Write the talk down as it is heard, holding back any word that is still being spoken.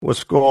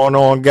What's going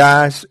on,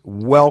 guys?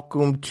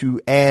 Welcome to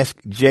Ask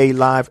Jay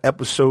Live,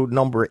 episode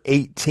number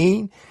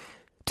 18.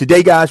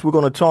 Today, guys, we're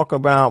going to talk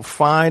about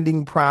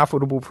finding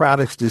profitable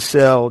products to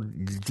sell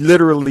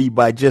literally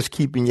by just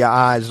keeping your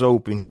eyes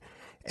open.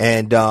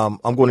 And I'm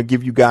going to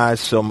give you guys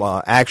some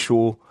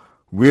actual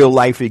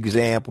real-life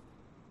examples.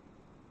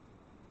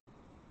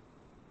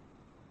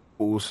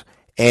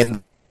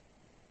 And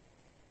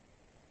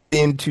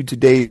into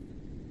today,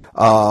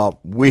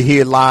 we're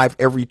here live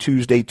every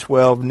Tuesday,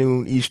 12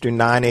 noon Eastern,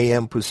 9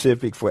 a.m.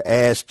 Pacific for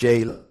Ask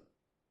Jay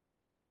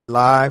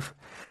Live.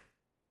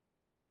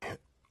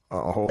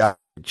 Hold on,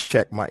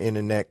 check my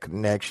internet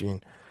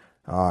connection.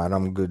 All right,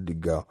 I'm good to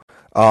go.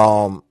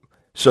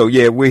 So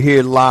yeah, we're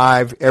here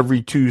live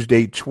every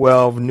Tuesday,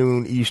 12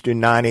 noon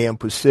Eastern, 9 a.m.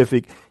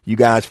 Pacific. You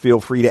guys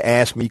feel free to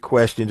ask me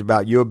questions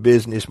about your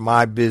business,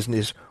 my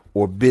business,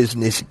 or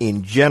business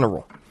in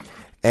general.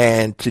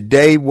 And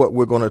today what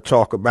we're going to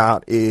talk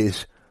about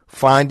is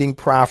finding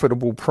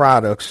profitable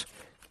products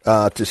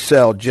to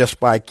sell just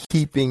by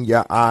keeping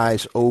your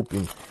eyes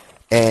open.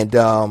 And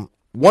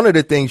one of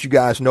the things you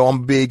guys know,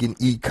 I'm big in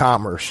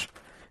e-commerce.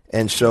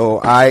 And so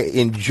I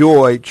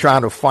enjoy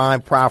trying to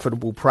find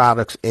profitable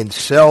products and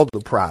sell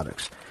the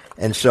products.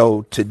 And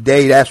so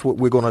today, that's what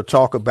we're going to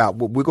talk about.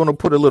 But we're going to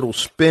put a little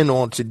spin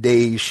on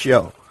today's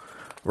show,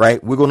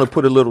 right? We're going to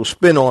put a little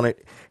spin on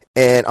it.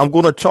 And I'm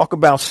going to talk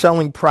about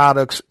selling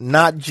products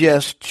not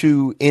just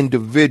to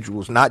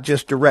individuals, not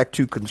just direct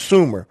to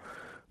consumer,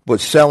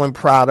 but selling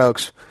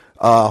products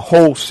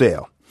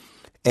wholesale.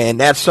 And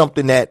that's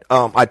something that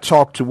I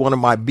talked to one of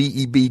my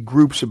BEB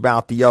groups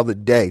about the other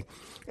day.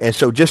 And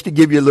so just to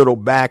give you a little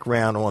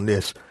background on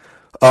this,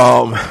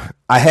 I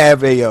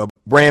have a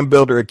Brand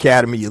Builder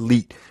Academy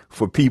Elite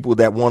for people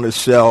that want to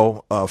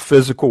sell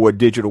physical or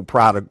digital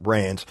product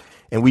brands.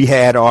 And we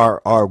had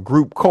our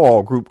group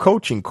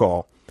coaching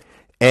call.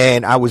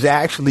 And I was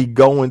actually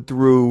going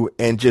through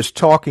and just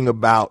talking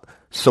about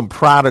some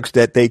products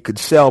that they could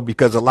sell,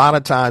 because a lot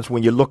of times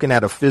when you're looking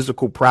at a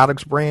physical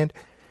products brand,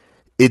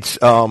 it's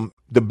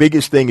the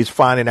biggest thing is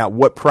finding out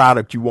what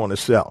product you want to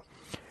sell.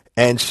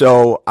 And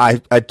so I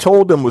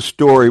told them a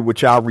story,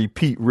 which I'll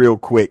repeat real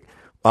quick.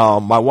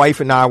 My wife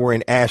and I were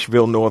in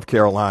Asheville, North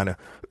Carolina.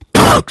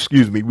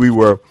 Excuse me. We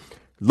were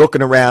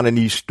looking around in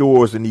these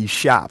stores and these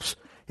shops.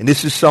 And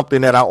this is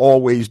something that I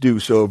always do.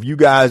 So if you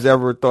guys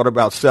ever thought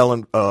about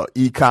selling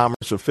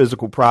e-commerce or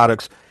physical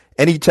products,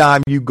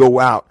 anytime you go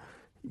out,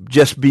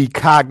 just be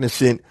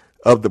cognizant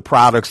of the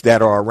products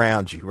that are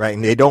around you, right?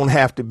 And they don't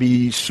have to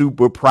be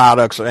super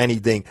products or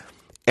anything.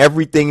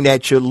 Everything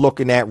that you're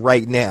looking at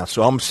right now.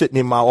 So I'm sitting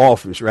in my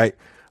office, right?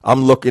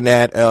 I'm looking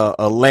at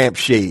a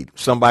lampshade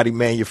somebody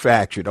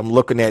manufactured. I'm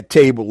looking at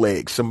table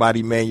legs.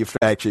 Somebody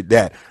manufactured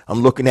that.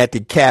 I'm looking at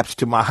the caps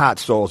to my hot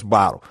sauce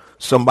bottle.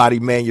 Somebody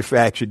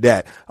manufactured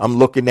that. I'm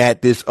looking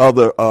at this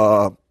other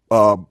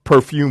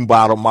perfume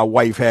bottle my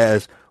wife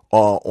has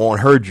on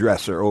her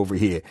dresser over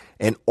here.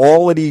 And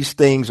all of these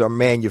things are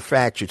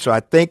manufactured. So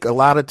I think a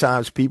lot of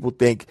times people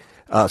think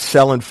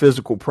selling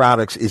physical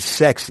products is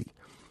sexy.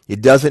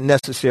 It doesn't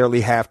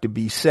necessarily have to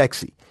be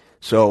sexy.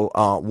 So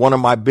one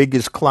of my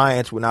biggest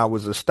clients when I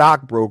was a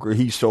stockbroker,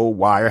 he sold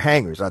wire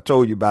hangers. I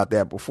told you about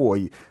that before.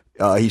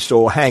 He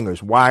sold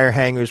hangers, wire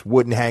hangers,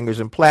 wooden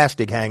hangers, and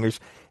plastic hangers.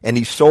 And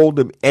he sold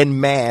them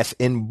en masse,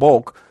 in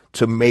bulk,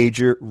 to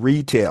major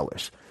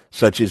retailers,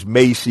 such as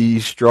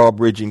Macy's,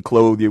 Strawbridge and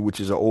Clothier, which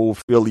is an old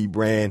Philly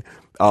brand,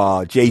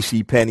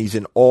 JCPenney's,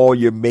 and all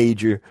your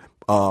major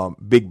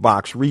big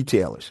box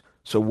retailers.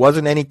 So it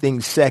wasn't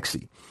anything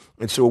sexy.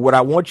 And so what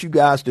I want you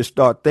guys to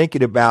start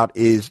thinking about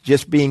is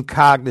just being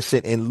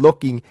cognizant and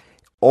looking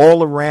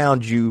all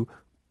around you,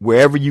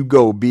 wherever you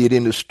go, be it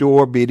in the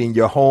store, be it in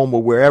your home,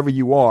 or wherever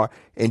you are,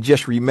 and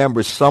just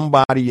remember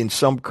somebody in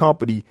some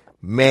company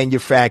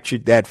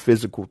manufactured that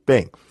physical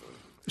thing.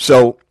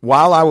 So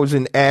while I was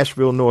in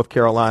Asheville, North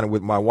Carolina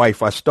with my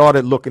wife, I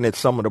started looking at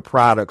some of the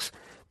products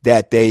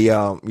that they,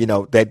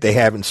 that they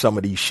have in some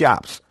of these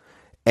shops.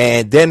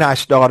 And then I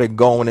started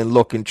going and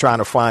looking, trying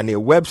to find their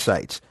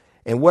websites.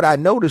 And what I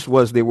noticed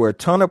was there were a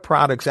ton of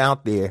products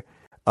out there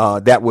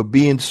that were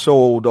being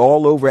sold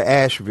all over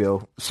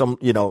Asheville, some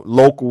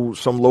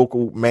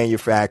local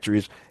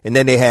manufacturers, and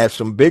then they had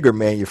some bigger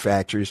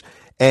manufacturers.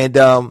 And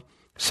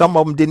some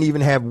of them didn't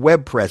even have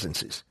web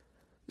presences.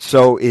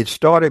 So it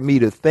started me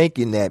to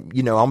thinking that,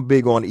 I'm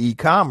big on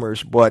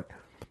e-commerce, but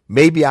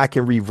maybe I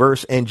can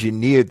reverse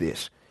engineer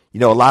this.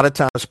 A lot of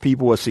times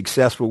people are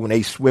successful when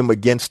they swim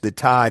against the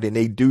tide and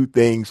they do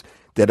things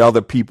that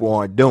other people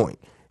aren't doing.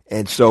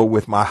 And so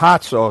with my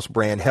hot sauce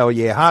brand, Hell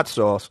Yeah Hot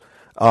Sauce,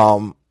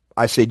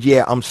 I said,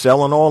 yeah, I'm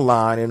selling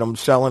online and I'm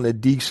selling a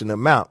decent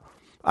amount.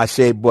 I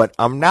said, but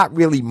I'm not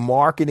really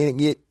marketing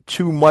it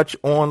too much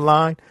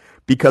online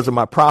because of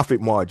my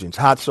profit margins.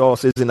 Hot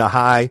sauce isn't a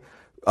high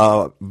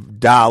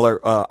dollar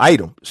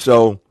item.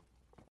 So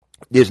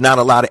there's not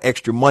a lot of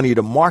extra money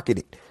to market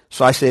it.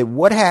 So I said,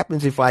 what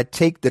happens if I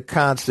take the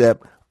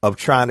concept of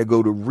trying to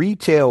go to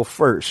retail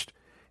first,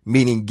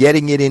 meaning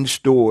getting it in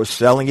stores,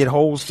 selling it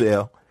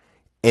wholesale,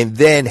 and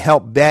then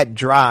help that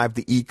drive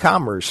the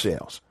e-commerce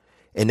sales?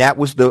 And that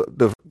was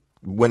the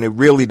when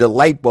the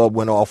light bulb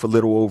went off a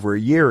little over a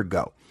year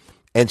ago.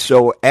 And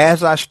so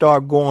as I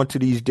start going to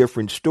these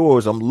different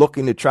stores, I'm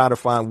looking to try to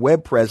find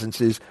web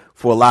presences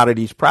for a lot of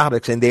these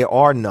products, and there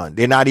are none.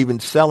 They're not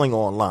even selling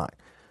online.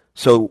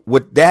 So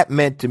what that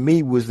meant to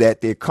me was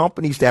that there are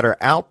companies that are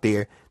out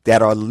there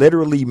that are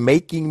literally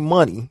making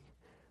money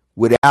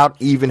without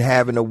even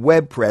having a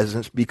web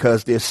presence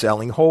because they're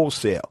selling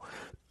wholesale.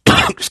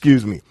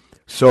 Excuse me.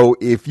 So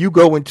if you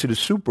go into the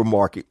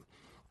supermarket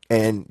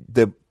and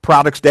the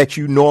products that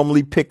you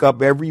normally pick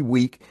up every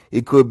week,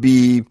 it could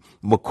be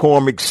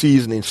McCormick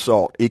seasoning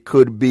salt. It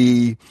could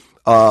be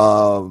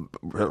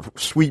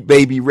Sweet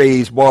Baby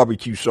Ray's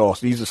barbecue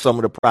sauce. These are some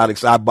of the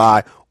products I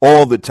buy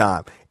all the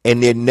time,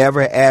 and they're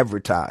never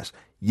advertised.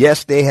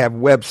 Yes, they have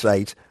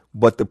websites,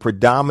 but the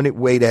predominant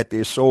way that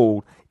they're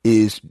sold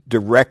is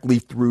directly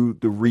through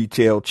the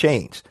retail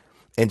chains.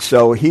 And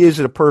so here's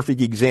a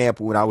perfect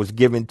example when I was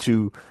given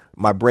to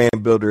my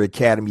Brand Builder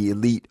Academy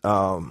Elite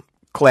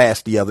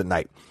class the other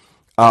night.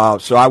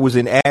 So I was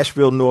in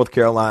Asheville, North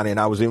Carolina, and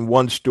I was in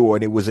one store,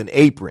 and it was an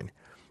apron.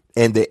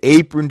 And the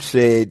apron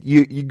said,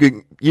 you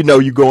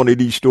go into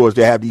these stores,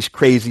 they have these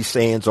crazy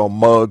sayings on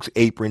mugs,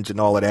 aprons, and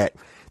all of that.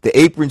 The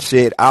apron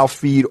said, "I'll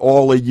feed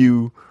all of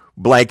you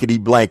blankety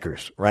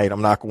blankers," right?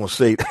 I'm not going to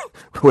say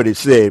what it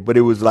said, but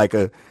it was like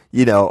they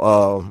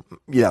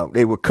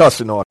were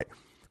cussing on it.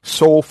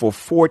 Sold for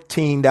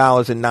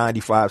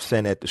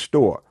 $14.95 at the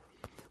store.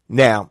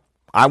 Now,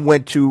 I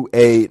went to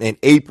an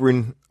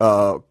apron,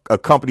 a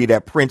company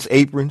that prints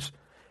aprons,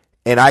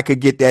 and I could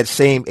get that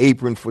same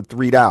apron for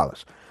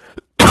 $3,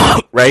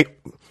 right?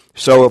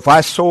 So if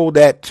I sold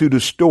that to the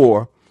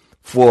store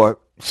for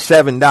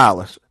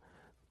 $7,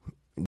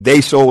 they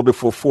sold it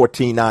for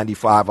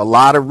 $14.95. A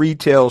lot of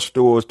retail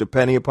stores,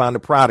 depending upon the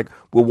product,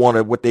 will want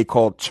to what they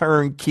call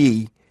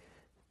turnkey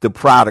the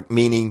product,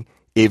 meaning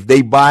if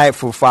they buy it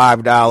for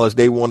 $5,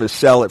 they want to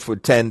sell it for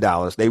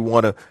 $10. They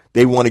want to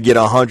get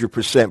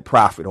 100%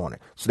 profit on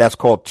it. So that's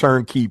called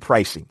turnkey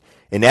pricing.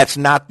 And that's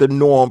not the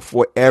norm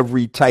for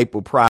every type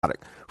of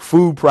product.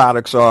 Food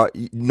products are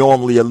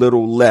normally a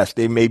little less.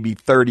 They may be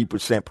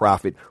 30%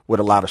 profit, what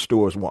a lot of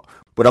stores want.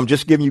 But I'm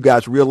just giving you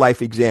guys real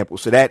life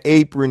examples. So that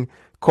apron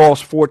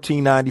costs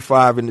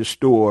 $14.95 in the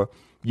store.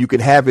 You can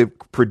have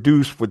it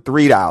produced for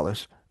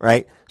 $3,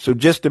 right? So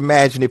just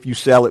imagine if you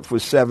sell it for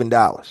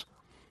 $7.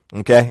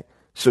 Okay?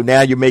 So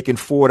now you're making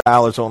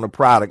 $4 on the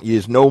product.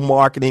 There's no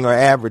marketing or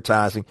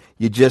advertising.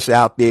 You're just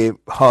out there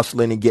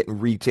hustling and getting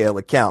retail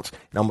accounts.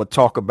 And I'm going to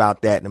talk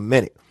about that in a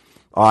minute.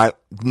 All right.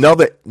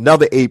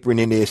 Another apron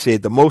in there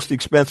said the most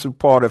expensive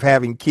part of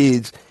having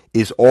kids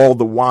is all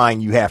the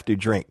wine you have to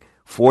drink.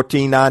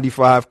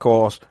 $14.95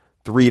 cost,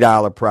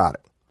 $3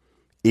 product.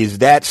 Is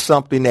that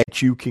something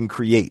that you can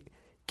create?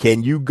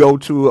 Can you go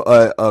to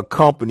a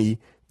company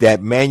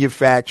that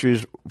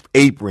manufactures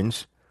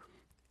aprons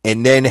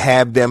and then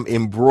have them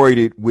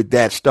embroidered with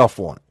that stuff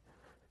on it?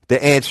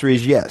 The answer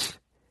is yes.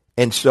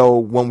 And so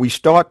when we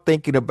start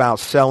thinking about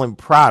selling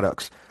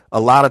products, a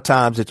lot of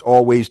times it's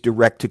always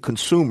direct to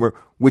consumer,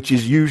 which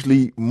is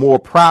usually more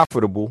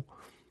profitable,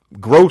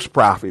 gross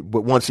profit.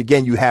 But once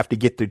again, you have to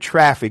get the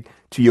traffic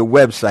to your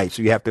website.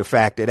 So you have to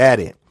factor that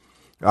in.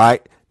 All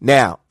right.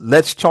 Now,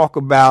 let's talk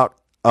about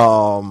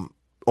on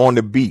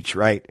the beach,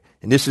 right?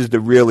 And this is the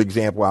real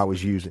example I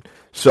was using.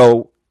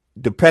 So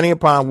depending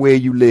upon where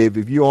you live,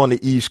 if you're on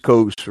the East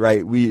Coast,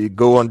 right, we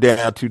go on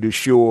down to the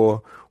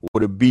shore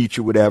or the beach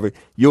or whatever,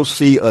 you'll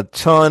see a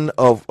ton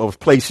of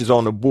places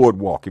on the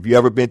boardwalk. If you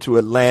ever been to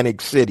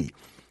Atlantic City,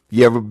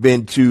 you ever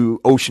been to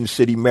Ocean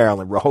City,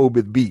 Maryland,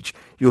 Rehoboth Beach,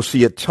 you'll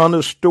see a ton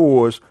of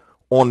stores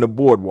on the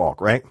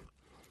boardwalk, right?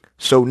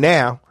 So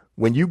now,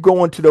 when you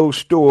go into those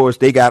stores,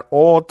 they got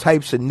all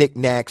types of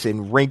knickknacks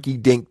and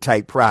rinky-dink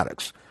type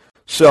products.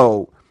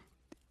 So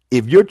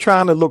if you're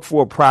trying to look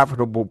for a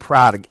profitable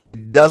product,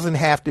 it doesn't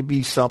have to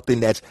be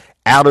something that's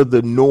out of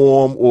the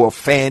norm or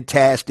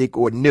fantastic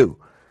or new.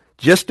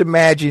 Just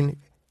imagine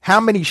how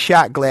many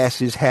shot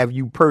glasses have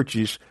you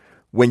purchased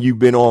when you've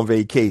been on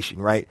vacation,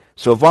 right?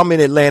 So if I'm in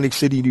Atlantic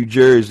City, New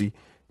Jersey,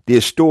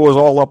 there's stores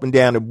all up and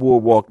down the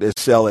boardwalk that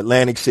sell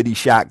Atlantic City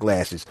shot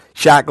glasses.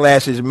 Shot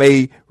glasses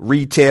may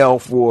retail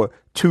for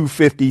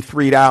 $2.50,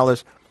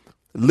 $3.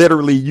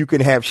 Literally, you can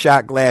have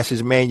shot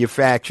glasses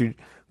manufactured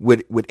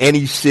with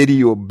any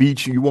city or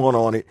beach you want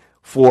on it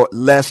for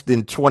less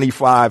than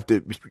 25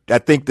 to, I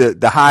think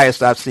the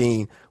highest I've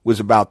seen was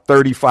about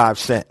 35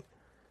 cents.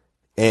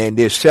 And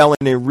they're selling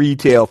in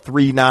retail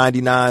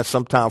 $3.99,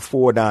 sometimes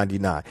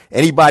 $4.99.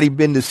 Anybody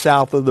been to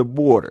south of the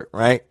border,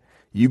 right?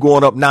 You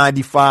going up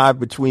 95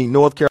 between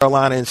North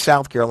Carolina and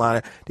South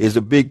Carolina, there's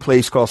a big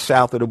place called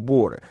South of the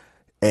Border.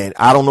 And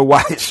I don't know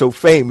why it's so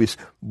famous,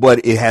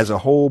 but it has a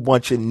whole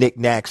bunch of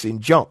knickknacks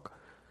and junk.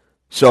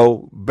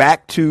 So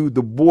back to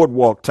the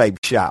boardwalk type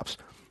shops.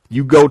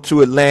 You go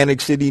to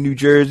Atlantic City, New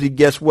Jersey,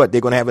 guess what?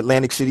 They're going to have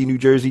Atlantic City, New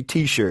Jersey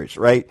T-shirts,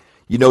 right?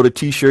 You know, the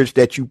T-shirts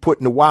that you put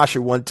in the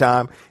washer one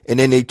time and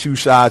then they two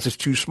sizes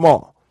too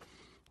small.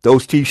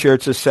 Those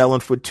T-shirts are selling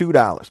for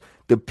 $2.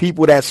 The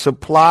people that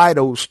supply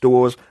those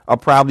stores are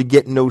probably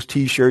getting those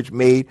T-shirts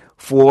made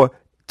for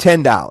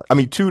 $10. I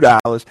mean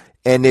 $2,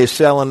 and they're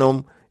selling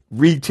them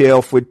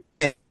retail for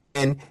 10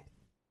 and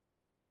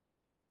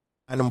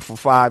them for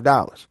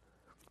 $5.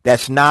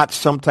 That's not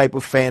some type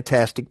of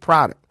fantastic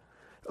product.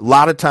 A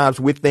lot of times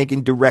we're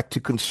thinking direct to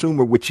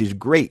consumer, which is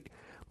great.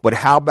 But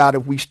how about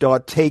if we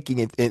start taking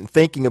it and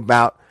thinking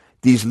about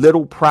these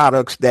little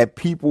products that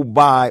people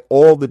buy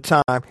all the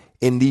time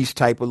in these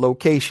type of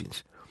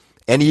locations?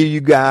 Any of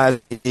you guys,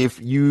 if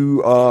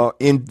you are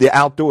in the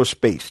outdoor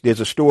space,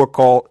 there's a store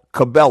called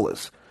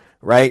Cabela's,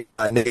 right?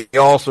 And they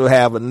also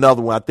have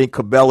another one. I think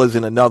Cabela's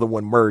and another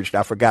one merged.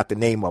 I forgot the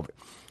name of it.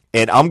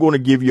 And I'm going to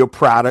give you a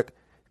product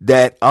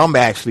that I'm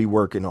actually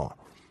working on.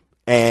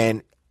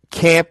 And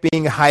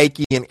camping,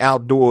 hiking, and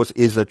outdoors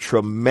is a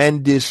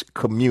tremendous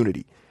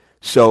community.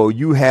 So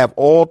you have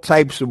all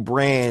types of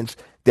brands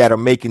that are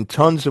making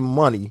tons of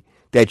money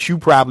that you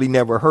probably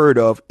never heard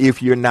of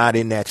if you're not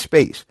in that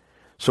space.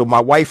 So my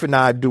wife and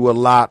I do a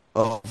lot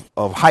of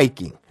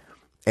hiking.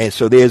 And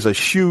so there's a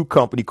shoe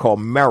company called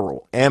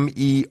Merrell,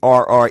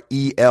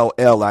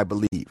 Merrell, I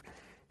believe.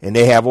 And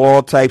they have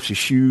all types of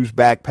shoes,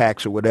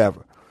 backpacks, or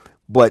whatever.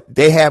 But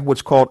they have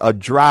what's called a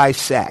dry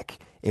sack.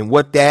 And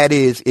what that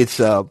is,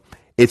 it's a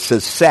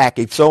sack.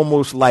 It's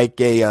almost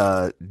like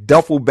a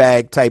duffel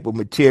bag type of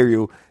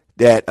material,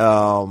 that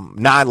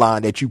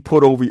nylon that you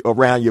put over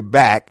around your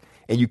back,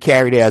 and you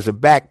carry it as a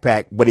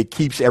backpack, but it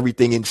keeps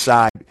everything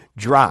inside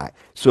dry.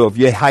 So if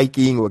you're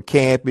hiking or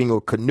camping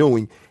or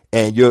canoeing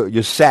and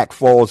your sack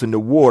falls in the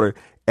water,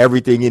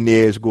 everything in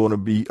there is going to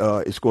be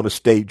it's going to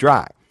stay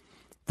dry.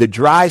 The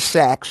dry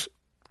sacks,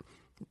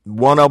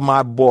 one of them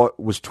I bought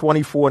was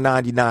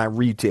 $24.99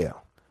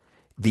 retail.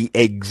 The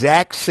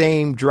exact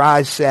same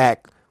dry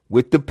sack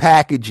with the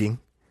packaging,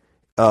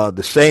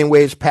 the same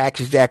way it's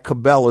packaged at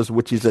Cabela's,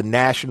 which is a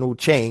national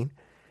chain,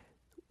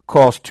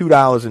 costs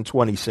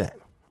 $2.20,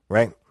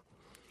 right?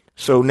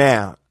 So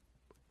now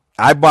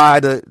I buy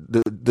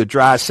the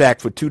dry sack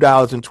for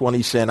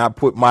 $2.20. I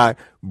put my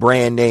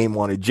brand name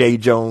on it, J.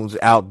 Jones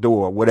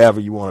Outdoor,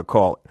 whatever you want to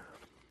call it.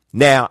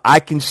 Now I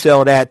can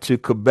sell that to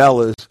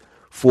Cabela's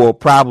for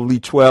probably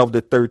 $12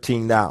 to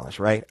 $13,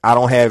 right? I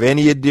don't have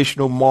any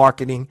additional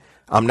marketing.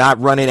 I'm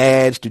not running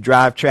ads to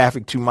drive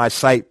traffic to my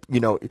site,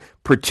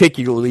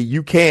 particularly.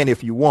 You can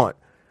if you want,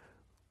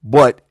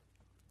 but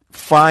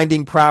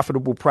finding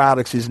profitable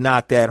products is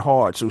not that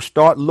hard. So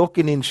start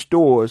looking in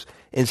stores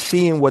and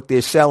seeing what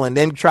they're selling.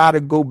 Then try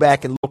to go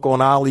back and look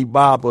on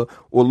Alibaba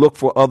or look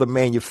for other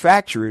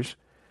manufacturers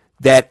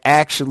that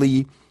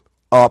actually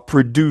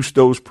produce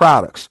those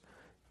products.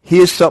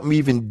 Here's something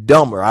even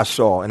dumber I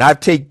saw, and I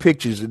take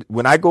pictures.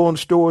 When I go in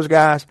stores,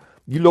 guys,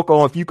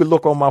 if you could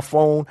look on my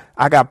phone,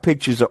 I got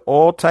pictures of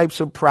all types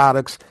of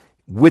products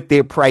with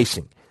their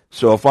pricing.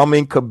 So if I'm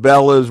in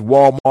Cabela's,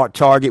 Walmart,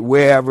 Target,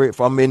 wherever, if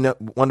I'm in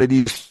one of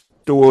these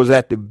stores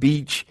at the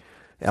beach,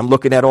 I'm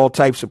looking at all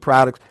types of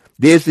products,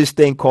 there's this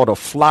thing called a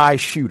fly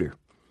shooter.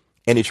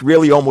 And it's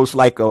really almost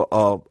like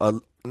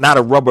not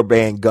a rubber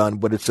band gun,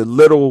 but it's a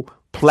little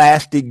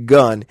plastic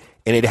gun,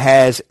 and it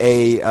has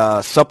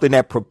something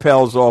that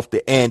propels off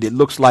the end. It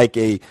looks like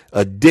a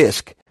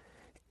disc.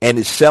 And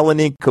it's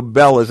selling in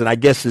Cabela's, and I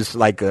guess it's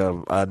like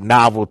a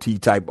novelty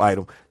type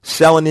item,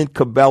 selling in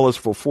Cabela's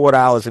for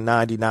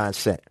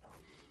 $4.99.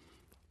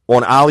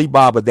 On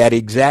Alibaba, that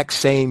exact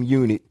same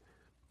unit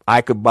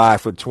I could buy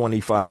for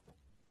 $25.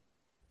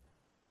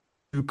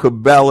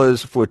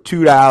 Cabela's for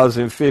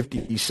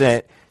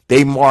 $2.50.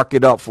 They mark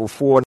it up for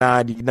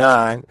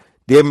 $4.99.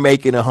 They're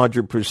making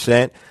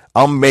 100%.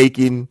 I'm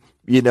making,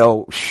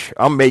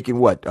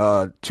 what,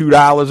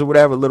 $2 or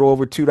whatever, a little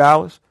over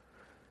 $2.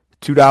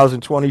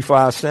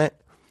 $2.25.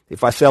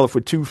 If I sell it for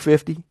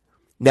 $2.50.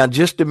 Now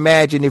just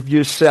imagine if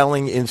you're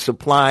selling and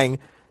supplying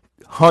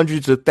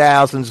hundreds of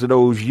thousands of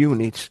those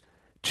units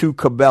to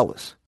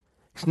Cabela's.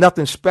 There's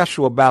nothing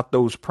special about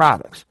those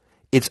products.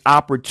 It's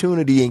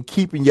opportunity and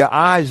keeping your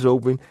eyes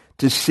open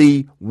to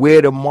see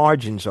where the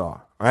margins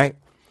are, right?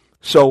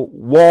 So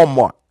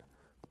Walmart,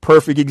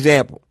 perfect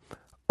example.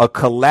 A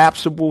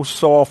collapsible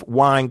soft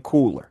wine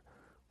cooler.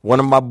 One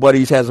of my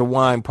buddies has a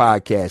wine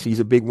podcast. He's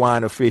a big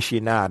wine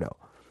aficionado.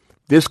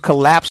 This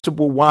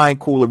collapsible wine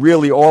cooler,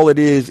 really all it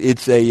is,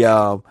 it's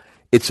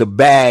a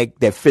bag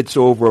that fits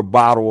over a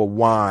bottle of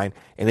wine,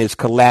 and it's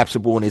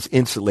collapsible and it's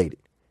insulated.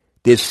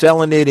 They're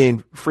selling it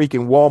in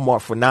freaking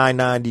Walmart for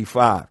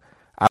 $9.95.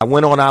 I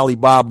went on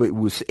Alibaba, it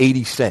was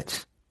 80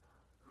 cents.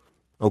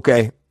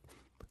 Okay?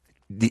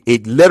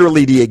 It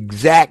literally the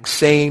exact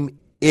same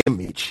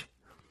image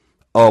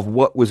of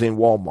what was in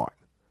Walmart.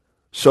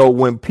 So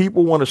when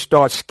people want to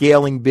start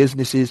scaling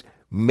businesses,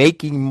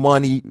 making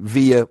money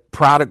via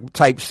product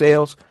type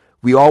sales,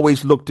 we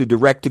always look to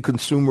direct to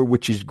consumer,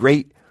 which is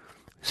great.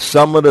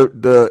 Some of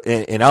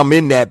and I'm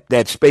in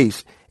that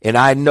space, and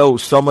I know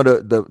some of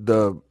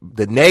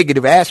the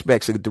negative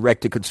aspects of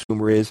direct to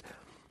consumer is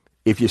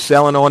if you're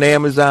selling on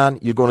Amazon,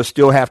 you're going to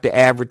still have to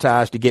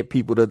advertise to get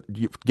people to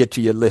get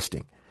to your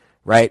listing,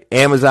 right?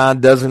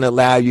 Amazon doesn't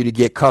allow you to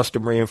get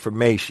customer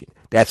information.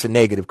 That's a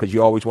negative because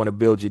you always want to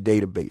build your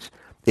database.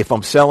 If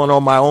I'm selling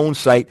on my own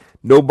site,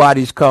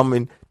 nobody's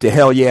coming to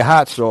Hell Yeah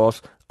Hot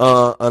Sauce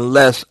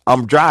unless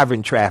I'm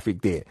driving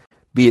traffic there,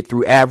 be it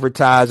through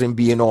advertising,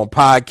 being on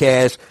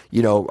podcasts,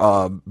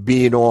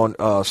 being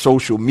on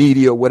social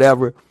media,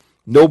 whatever.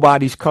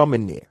 Nobody's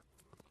coming there.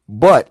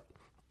 But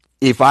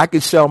if I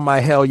could sell my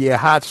Hell Yeah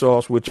hot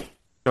sauce, which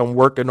I'm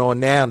working on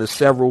now to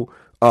several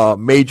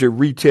major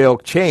retail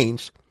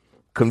chains,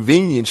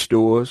 convenience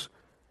stores,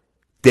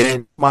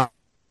 then I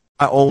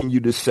own you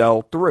to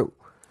sell through.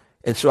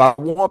 And so I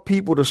want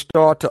people to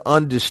start to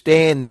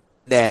understand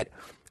that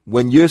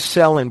when you're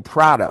selling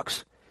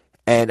products,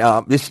 and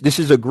this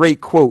is a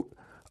great quote,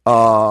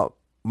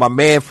 my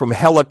man from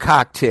Hella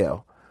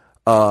Cocktail,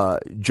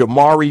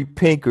 Jamari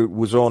Pinkert,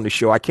 was on the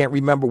show. I can't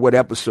remember what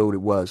episode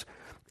it was.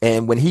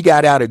 And when he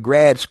got out of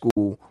grad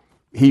school,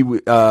 he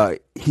and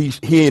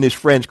his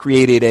friends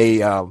created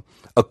a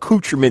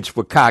accoutrements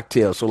for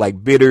cocktails, so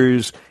like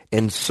bitters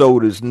and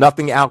sodas,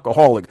 nothing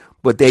alcoholic,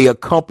 but they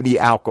accompany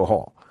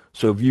alcohol.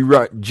 So if you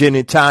run gin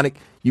and tonic,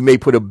 you may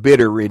put a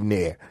bitter in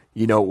there,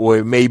 or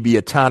it may be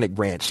a tonic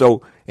brand.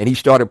 So, and he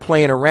started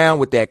playing around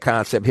with that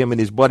concept, him and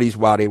his buddies,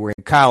 while they were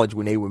in college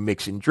when they were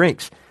mixing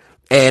drinks.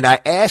 And I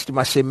asked him,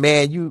 I said,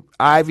 man, you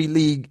Ivy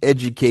League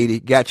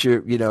educated, got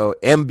your,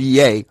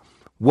 MBA.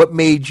 What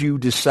made you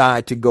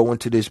decide to go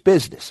into this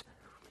business?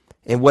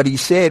 And what he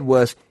said,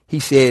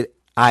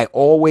 I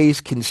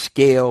always can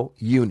scale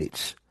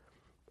units.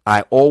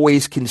 I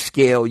always can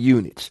scale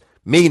units,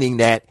 meaning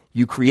that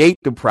you create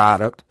the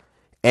product,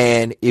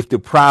 and if the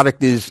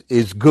product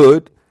is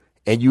good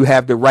and you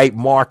have the right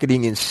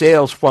marketing and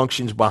sales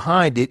functions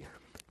behind it,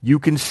 you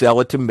can sell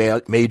it to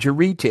major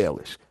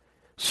retailers.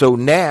 So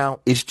now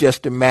it's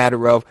just a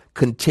matter of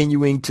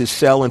continuing to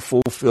sell and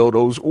fulfill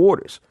those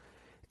orders.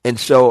 And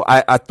so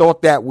I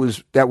thought that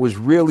was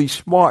really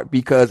smart,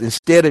 because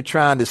instead of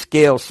trying to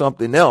scale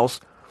something else,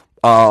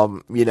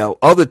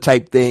 other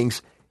type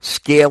things,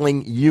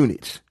 scaling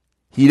units.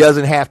 He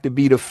doesn't have to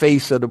be the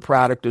face of the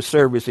product or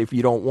service if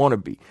you don't want to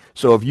be.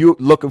 So if you're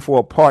looking for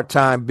a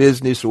part-time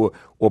business or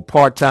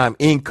part-time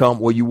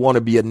income, or you want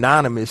to be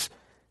anonymous,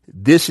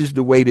 this is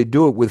the way to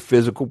do it with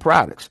physical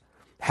products.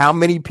 How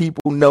many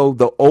people know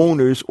the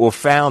owners or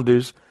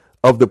founders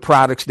of the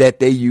products that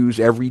they use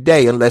every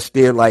day, unless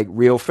they're like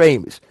real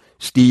famous?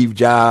 Steve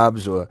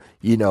Jobs or,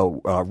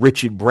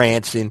 Richard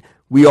Branson.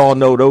 We all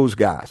know those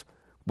guys.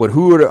 But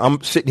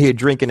I'm sitting here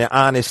drinking an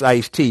Honest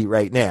Iced Tea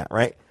right now,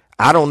 right?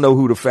 I don't know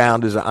who the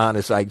founders of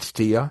Honest Iced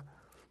Tea are.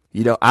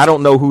 I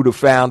don't know who the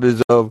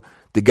founders of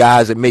the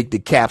guys that make the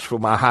caps for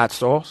my hot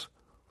sauce,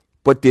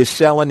 but they're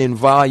selling in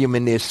volume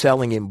and they're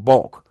selling in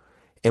bulk.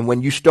 And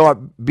when you start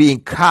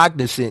being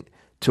cognizant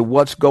to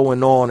what's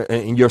going on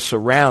in your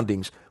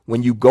surroundings,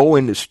 when you go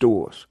into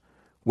stores,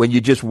 when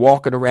you're just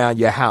walking around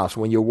your house,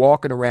 when you're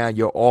walking around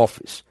your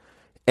office,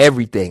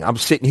 everything. I'm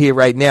sitting here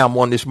right now. I'm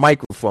on this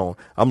microphone.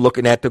 I'm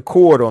looking at the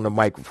cord on the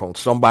microphone.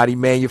 Somebody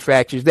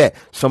manufactures that.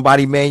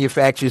 Somebody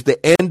manufactures the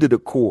end of the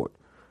cord,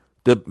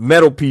 the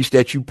metal piece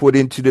that you put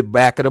into the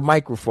back of the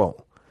microphone.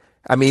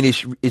 I mean,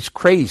 it's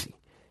crazy.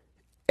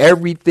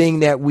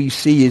 Everything that we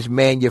see is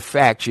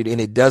manufactured, and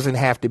it doesn't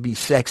have to be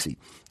sexy.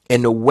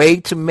 And the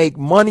way to make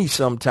money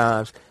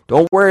sometimes,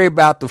 don't worry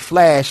about the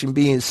flash and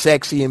being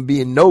sexy and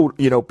being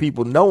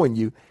people knowing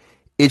you.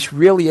 It's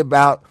really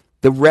about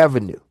the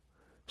revenue.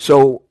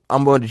 So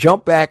I'm going to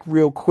jump back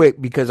real quick,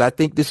 because I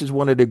think this is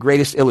one of the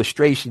greatest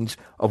illustrations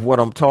of what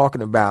I'm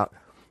talking about.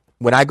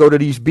 When I go to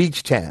these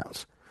beach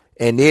towns,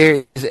 and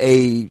there's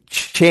a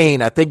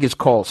chain, I think it's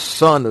called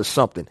Sun or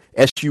something,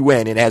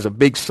 S-U-N, and it has a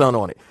big sun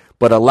on it.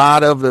 But a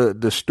lot of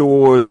the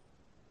stores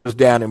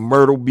down in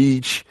Myrtle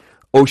Beach,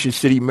 Ocean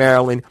City,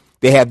 Maryland,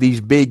 they have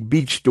these big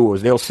beach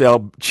stores. They'll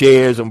sell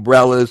chairs,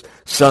 umbrellas,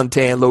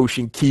 suntan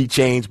lotion,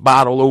 keychains,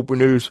 bottle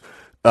openers,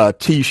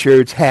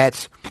 T-shirts,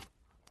 hats,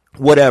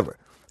 whatever.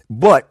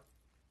 But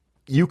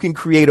you can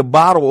create a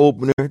bottle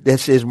opener that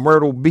says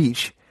Myrtle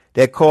Beach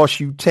that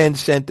costs you 10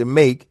 cents to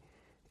make,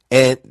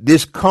 and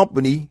this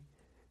company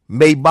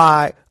may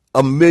buy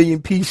 1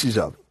 million pieces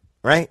of it,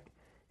 right?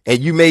 And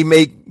you may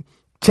make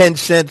 10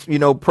 cents,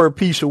 per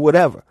piece or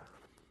whatever.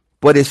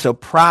 But it's a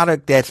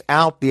product that's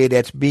out there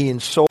that's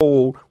being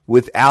sold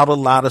without a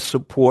lot of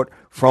support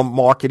from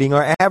marketing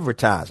or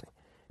advertising,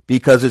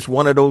 because it's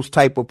one of those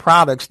type of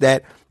products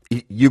that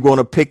you're going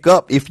to pick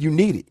up if you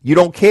need it. You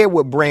don't care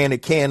what brand a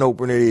can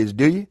opener is,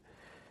 do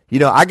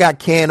you? I got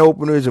can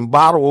openers and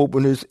bottle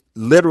openers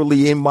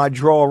literally in my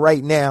drawer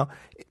right now.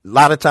 A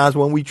lot of times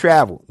when we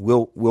travel,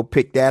 we'll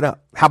pick that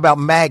up. How about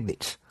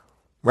magnets,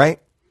 right?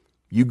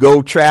 You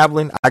go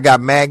traveling, I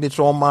got magnets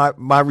on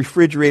my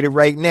refrigerator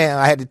right now.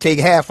 I had to take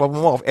half of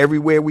them off.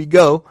 Everywhere we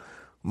go,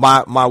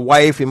 my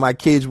wife and my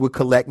kids would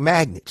collect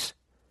magnets.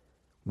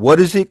 What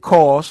does it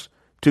cost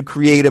to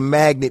create a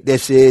magnet that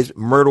says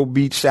Myrtle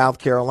Beach, South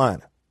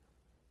Carolina?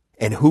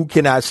 And who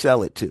can I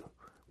sell it to?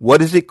 What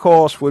does it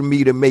cost for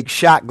me to make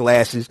shot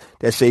glasses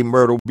that say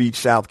Myrtle Beach,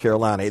 South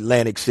Carolina,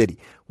 Atlantic City?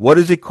 What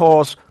does it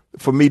cost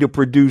for me to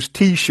produce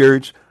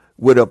T-shirts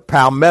with a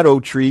palmetto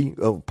tree,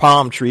 a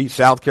palm tree?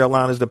 South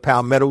Carolina is the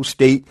palmetto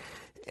state,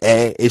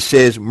 and it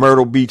says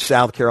Myrtle Beach,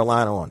 South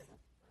Carolina on it.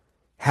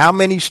 How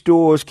many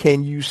stores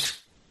can you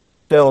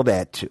sell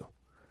that to?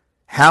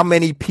 How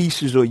many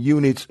pieces or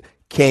units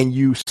can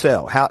you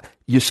sell? How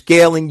you're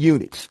scaling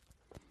units.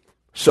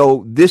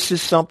 So this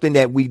is something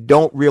that we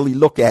don't really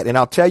look at. And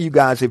I'll tell you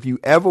guys, if you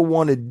ever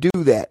want to do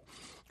that,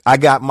 I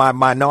got my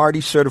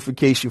minority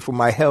certification for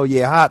my Hell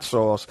Yeah hot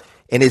sauce,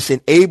 and it's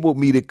enabled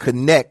me to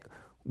connect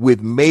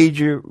with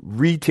major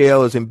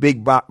retailers and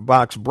big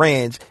box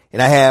brands.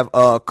 And I have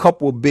a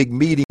couple of big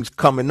meetings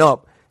coming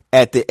up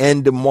at the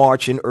end of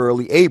March and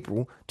early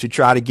April to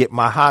try to get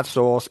my hot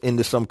sauce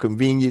into some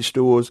convenience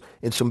stores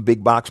and some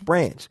big box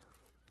brands.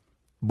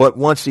 But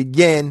once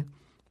again,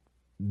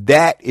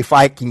 that if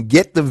I can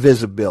get the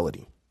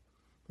visibility,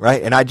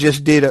 right? And I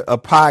just did a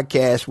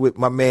podcast with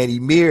my man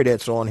Emir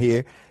that's on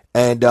here,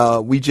 and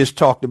we just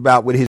talked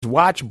about with his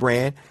watch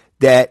brand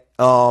that,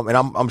 and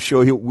I'm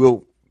sure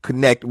we'll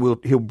connect. We'll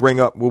bring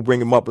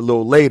him up a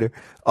little later.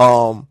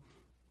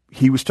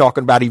 He was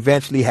talking about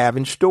eventually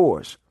having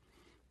stores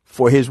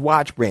for his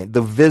watch brand.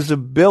 The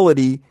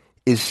visibility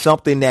is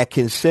something that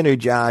can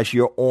synergize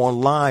your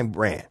online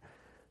brand.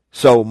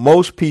 So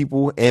most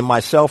people, and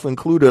myself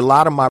included, a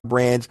lot of my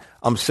brands,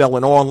 I'm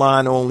selling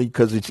online only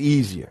because it's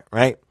easier,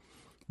 right?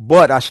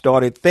 But I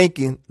started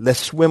thinking, let's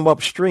swim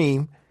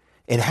upstream.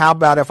 And how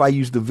about if I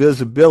use the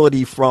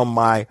visibility from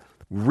my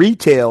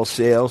retail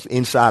sales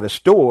inside of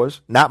stores,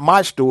 not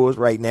my stores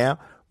right now,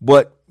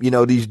 but,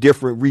 these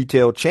different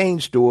retail chain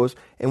stores.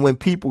 And when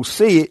people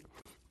see it,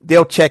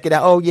 they'll check it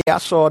out. Oh, yeah, I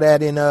saw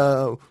that in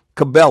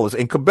Cabela's.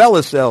 And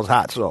Cabela's sells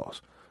hot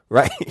sauce,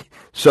 right?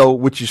 So,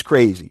 which is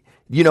crazy.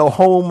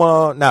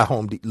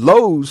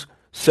 Lowe's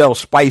sells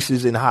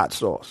spices and hot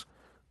sauce,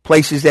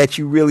 places that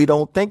you really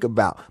don't think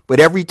about. But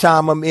every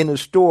time I'm in a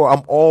store,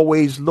 I'm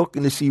always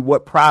looking to see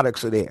what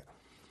products are there.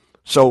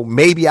 So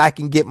maybe I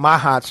can get my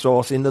hot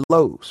sauce in the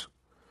Lowe's.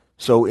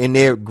 So in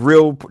their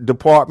grill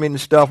department and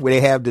stuff where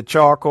they have the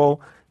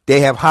charcoal, they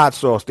have hot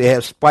sauce, they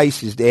have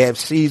spices, they have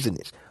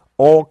seasonings,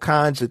 all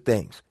kinds of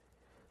things.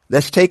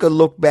 Let's take a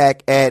look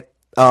back at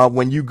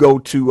when you go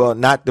to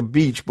not the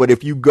beach, but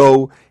if you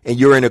go and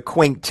you're in a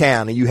quaint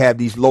town and you have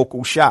these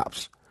local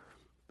shops,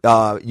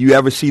 you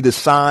ever see the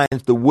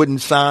signs, the wooden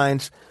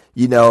signs,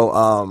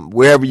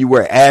 wherever you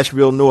were,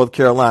 Asheville, North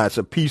Carolina, it's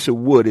a piece of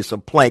wood. It's a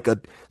plank.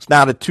 It's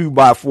not a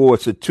 2x4.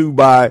 It's a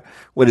 2x,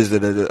 what is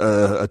it?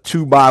 A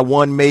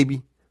 2x1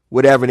 maybe,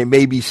 whatever. And it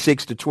may be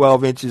 6 to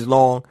 12 inches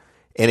long.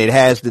 And it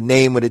has the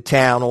name of the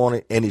town on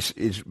it. And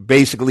it's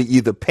basically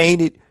either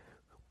painted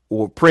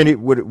or printed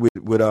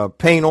with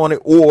paint on it,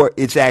 or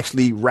it's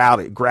actually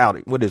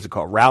grouted. What is it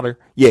called? Router?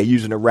 Yeah,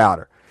 using a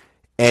router.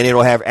 And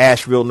it'll have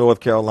Asheville, North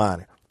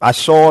Carolina. I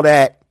saw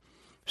that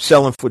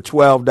selling for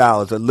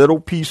 $12, a little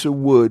piece of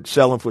wood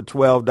selling for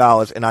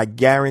 $12. And I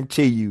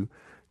guarantee you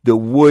the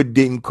wood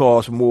didn't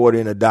cost more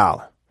than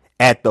 $1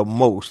 at the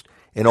most.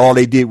 And all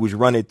they did was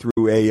run it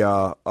through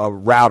a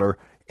router,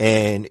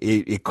 and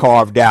it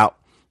carved out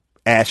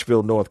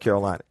Asheville, North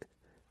Carolina.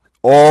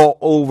 All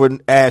over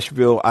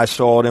Asheville, I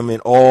saw them in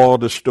all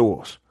the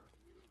stores.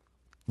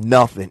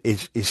 Nothing.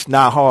 It's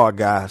not hard,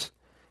 guys.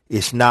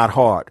 It's not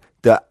hard.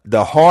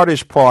 The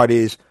hardest part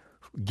is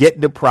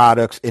getting the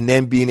products and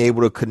then being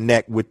able to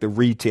connect with the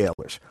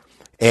retailers.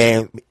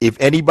 And if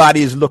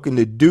anybody is looking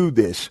to do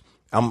this,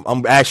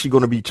 I'm actually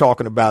going to be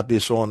talking about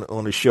this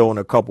on the show in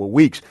a couple of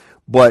weeks.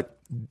 But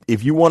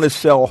if you want to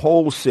sell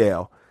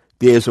wholesale,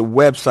 there's a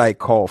website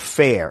called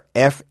Faire,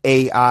 FAIRE.com,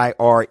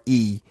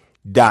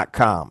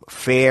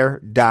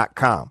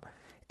 Faire.com.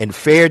 And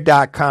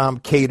Faire.com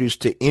caters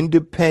to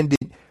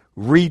independent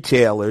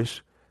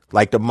retailers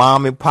like the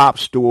mom and pop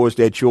stores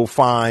that you'll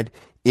find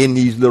in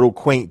these little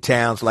quaint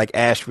towns like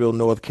Asheville,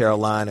 North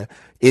Carolina,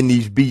 in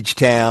these beach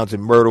towns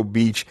in Myrtle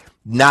Beach.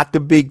 Not the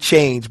big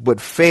chains,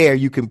 but Faire.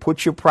 You can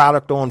put your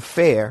product on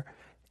Faire,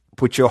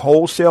 put your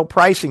wholesale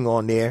pricing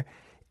on there,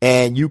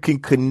 and you can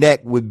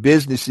connect with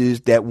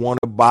businesses that want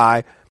to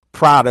buy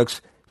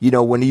products.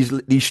 When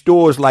these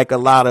stores like a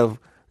lot of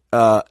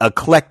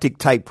eclectic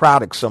type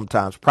products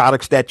sometimes,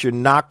 products that you're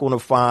not going to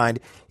find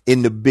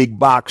in the big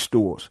box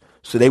stores.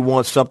 So they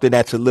want something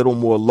that's a little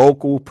more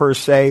local per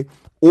se,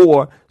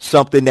 or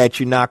something that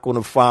you're not going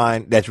to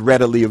find that's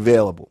readily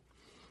available.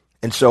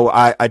 And so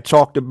I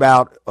talked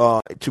about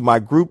to my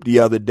group the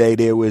other day,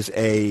 there was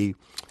a,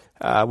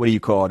 what do you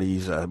call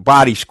these,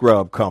 body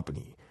scrub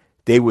company.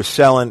 They were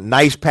selling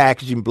nice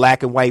packaging,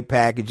 black and white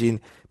packaging,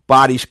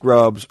 body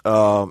scrubs,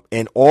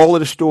 and all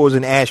of the stores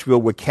in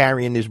Asheville were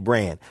carrying this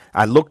brand.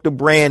 I looked the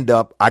brand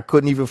up. I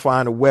couldn't even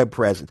find a web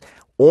presence.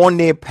 On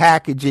their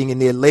packaging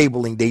and their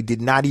labeling, they did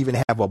not even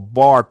have a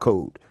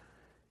barcode.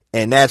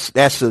 And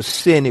that's a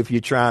sin if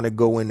you're trying to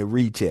go into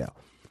retail.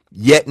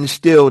 Yet and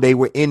still, they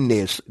were in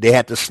this. They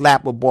had to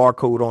slap a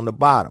barcode on the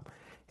bottom.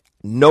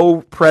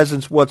 No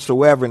presence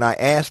whatsoever. And I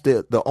asked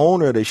the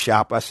owner of the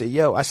shop, I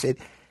said,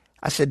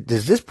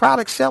 does this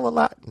product sell a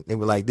lot? They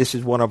were like, this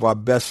is one of our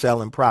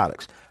best-selling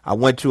products. I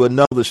went to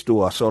another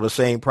store. I saw the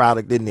same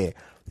product in there.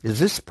 Does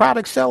this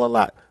product sell a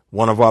lot?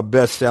 One of our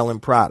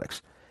best-selling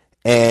products.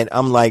 And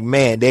I'm like,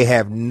 man, they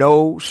have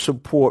no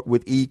support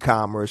with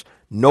e-commerce,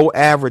 no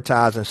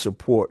advertising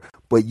support,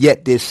 but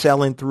yet they're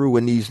selling through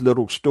in these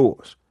little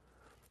stores.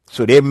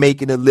 So they're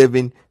making a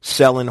living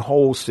selling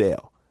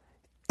wholesale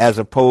as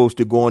opposed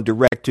to going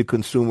direct to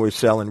consumer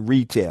selling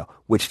retail,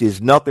 which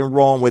there's nothing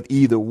wrong with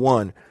either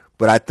one.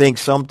 But I think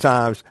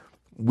sometimes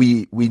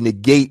we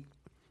negate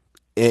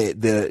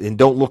and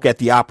don't look at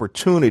the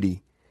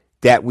opportunity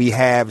that we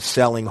have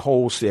selling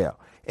wholesale.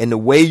 And the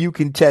way you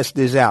can test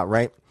this out,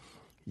 right?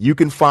 You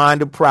can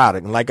find a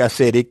product. And like I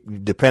said,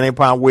 depending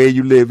upon where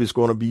you live, it's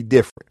going to be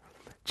different.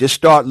 Just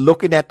start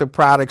looking at the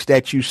products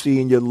that you see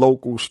in your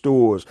local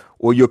stores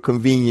or your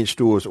convenience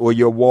stores or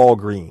your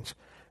Walgreens,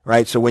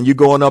 right? So when you're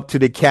going up to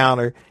the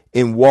counter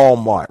in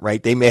Walmart,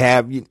 right, they may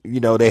have,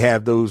 they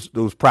have those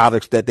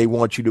products that they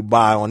want you to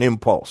buy on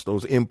impulse,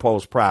 those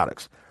impulse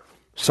products.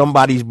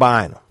 Somebody's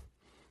buying them,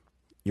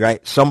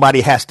 right?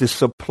 Somebody has to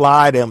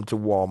supply them to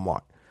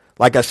Walmart.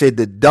 Like I said,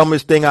 the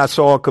dumbest thing I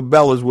saw at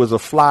Cabela's was a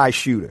fly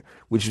shooter,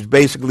 which is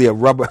basically a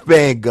rubber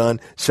band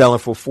gun selling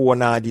for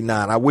 $4.99.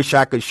 I wish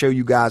I could show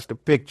you guys the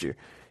picture,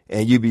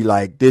 and you'd be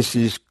like, this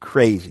is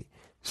crazy.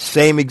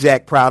 Same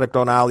exact product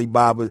on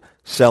Alibaba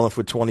selling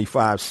for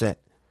 25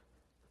 cents.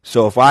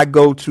 So if I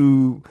go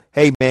to,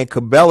 hey, man,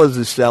 Cabela's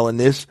is selling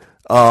this,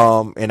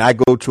 and I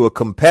go to a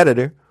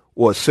competitor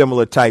or a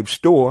similar type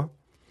store,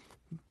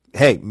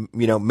 hey,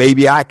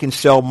 maybe I can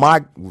sell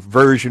my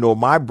version or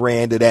my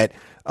brand of that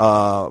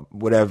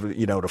whatever,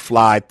 the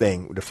fly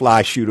thing, the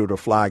fly shooter, the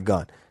fly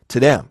gun to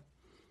them.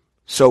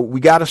 So we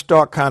got to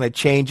start kind of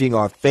changing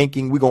our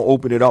thinking. We're going to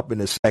open it up in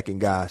a second,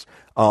 guys.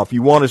 If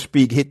you want to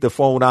speak, hit the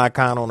phone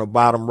icon on the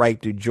bottom right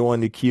to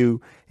join the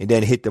queue and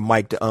then hit the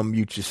mic to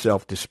unmute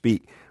yourself to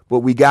speak. But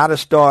we got to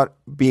start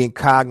being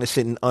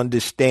cognizant and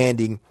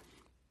understanding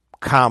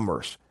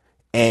commerce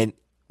and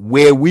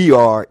where we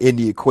are in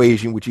the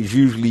equation, which is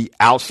usually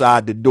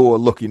outside the door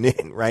looking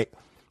in, right?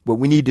 But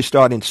we need to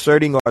start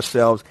inserting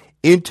ourselves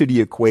into the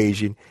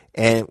equation.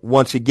 And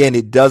once again,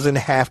 it doesn't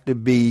have to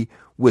be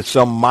with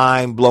some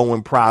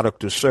mind-blowing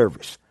product or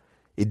service.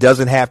 It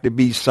doesn't have to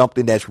be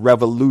something that's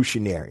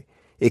revolutionary.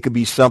 It could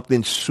be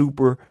something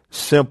super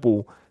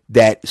simple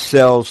that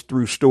sells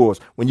through stores.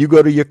 When you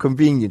go to your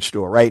convenience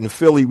store, right? In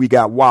Philly, we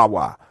got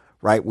Wawa,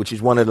 right? Which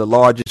is one of the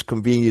largest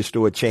convenience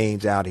store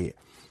chains out here.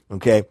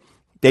 Okay.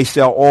 They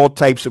sell all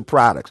types of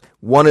products.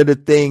 One of the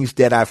things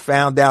that I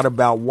found out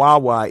about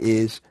Wawa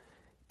is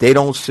they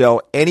don't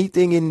sell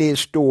anything in their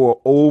store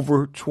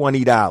over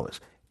 $20.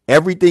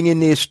 Everything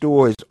in their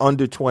store is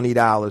under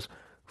 $20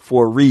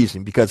 for a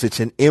reason, because it's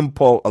an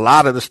impulse. A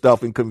lot of the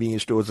stuff in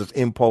convenience stores is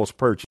impulse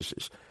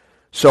purchases.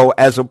 So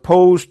as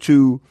opposed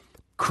to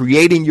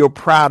creating your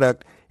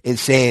product and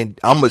saying,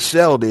 I'm going to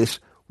sell this,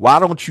 why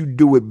don't you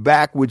do it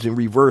backwards and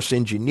reverse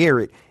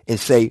engineer it and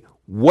say,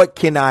 what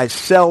can I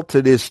sell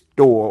to this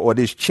store or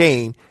this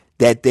chain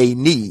that they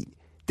need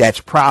that's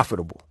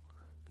profitable?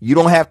 You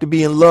don't have to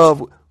be in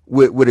love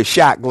with a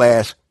shot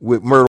glass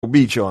with Myrtle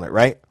Beach on it,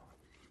 right?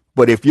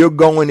 But if you're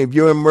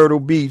in Myrtle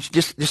Beach,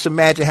 just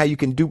imagine how you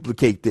can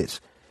duplicate this.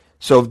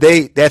 So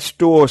if that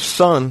store,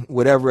 Sun,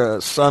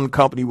 whatever, Sun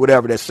Company,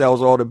 whatever, that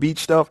sells all the beach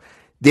stuff,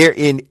 they're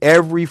in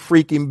every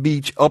freaking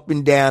beach up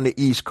and down the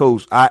East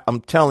Coast.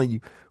 I'm telling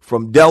you,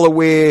 from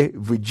Delaware,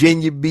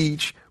 Virginia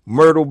Beach,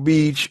 Myrtle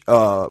Beach,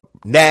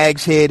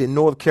 Nags Head in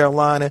North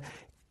Carolina,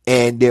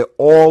 and they're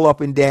all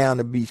up and down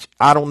the beach.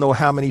 I don't know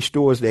how many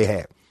stores they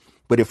have.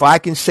 But if I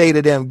can say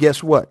to them,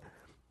 guess what?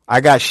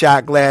 I got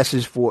shot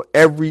glasses for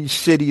every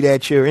city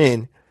that you're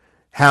in.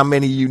 How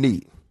many you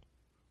need?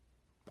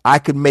 I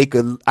could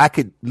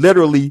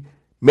literally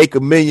make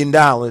 $1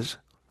 million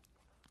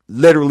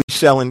literally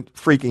selling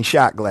freaking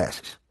shot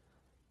glasses.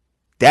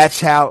 That's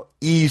how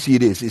easy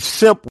it is. It's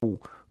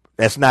simple.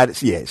 It's not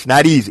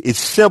easy. It's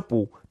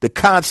simple. The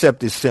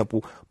concept is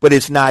simple, but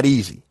it's not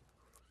easy.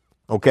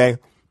 Okay?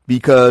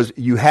 Because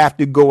you have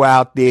to go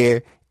out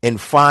there and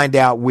find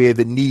out where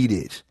the need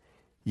is.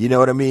 You know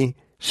what I mean?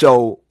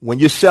 So when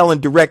you're selling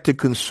direct to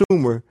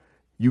consumer,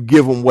 you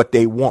give them what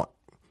they want.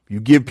 You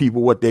give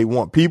people what they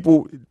want.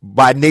 People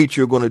by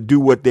nature are going to do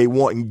what they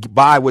want and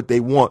buy what they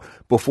want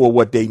before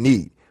what they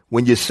need.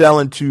 When you're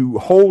selling to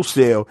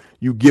wholesale,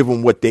 you give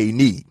them what they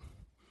need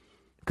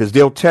because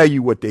they'll tell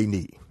you what they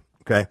need.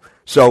 Okay.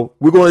 So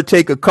we're going to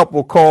take a couple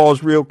of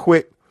calls real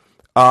quick.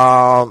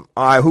 All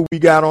right. Who we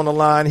got on the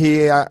line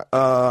here?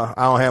 I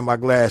don't have my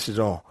glasses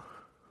on.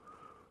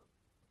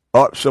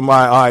 Oh,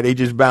 somebody. All right. They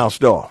just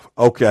bounced off.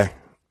 Okay.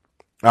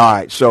 All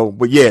right. So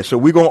we're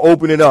going to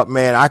open it up,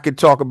 man. I could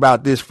talk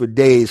about this for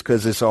days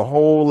because it's a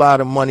whole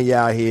lot of money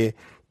out here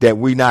that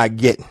we're not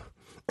getting,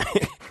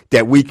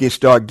 that we can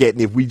start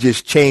getting if we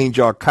just change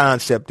our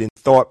concept and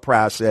thought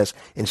process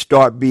and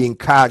start being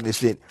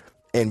cognizant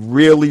and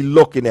really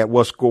looking at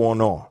what's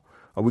going on.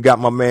 We got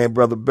my man,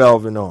 Brother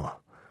Belvin on. All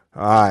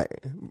right.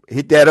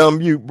 Hit that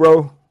unmute,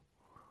 bro.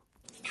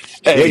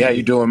 Hey, how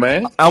you doing,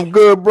 man? I'm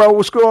good, bro.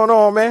 What's going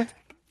on, man?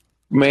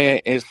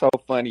 Man, it's so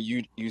funny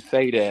you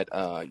say that.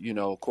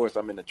 Of course,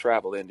 I'm in the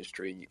travel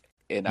industry,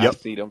 and I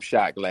see them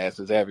shot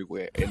glasses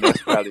everywhere, and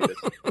that's probably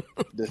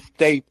the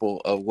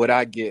staple of what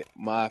I get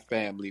my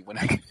family when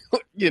I,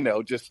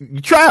 just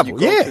travel. You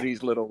go to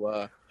these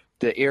little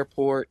the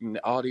airport and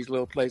all these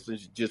little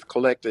places. Just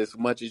collect as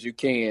much as you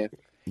can,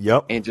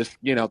 Yep. and just,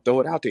 throw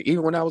it out there.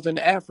 Even when I was in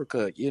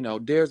Africa,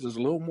 theirs is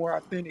a little more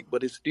authentic,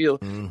 but it's still,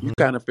 you Hmm.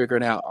 kind of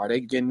figuring out, are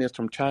they getting this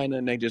from China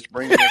and they just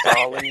bringing this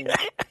all in?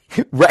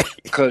 Right.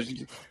 Because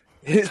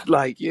it's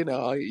like,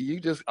 you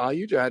just, all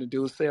you try to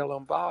do is sell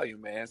on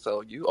volume, man.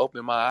 So you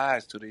open my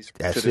eyes to That's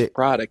this it.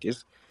 product.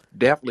 It's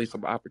definitely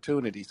some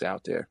opportunities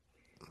out there.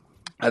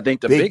 I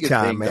think Big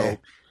time, man.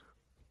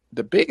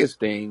 the biggest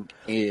thing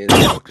is,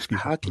 Excuse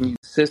how can me. you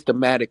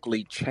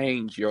systematically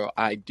change your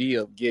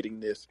idea of getting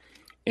this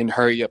and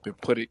hurry up and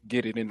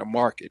get it in the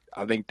market?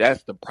 I think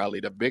that's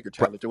probably the bigger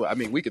challenge. I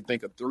mean, we could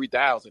think of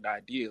 3,000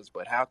 ideas,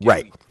 but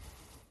Right.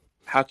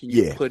 how can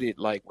you Yeah. put it,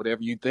 like,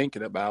 whatever you're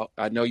thinking about?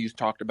 I know you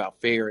talked about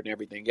fair and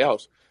everything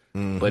else,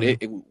 but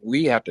Hmm.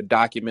 we have to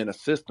document a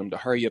system to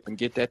hurry up and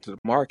get that to the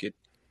market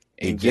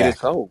and get it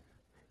Exactly. sold.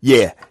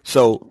 Yeah.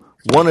 So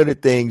one of the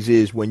things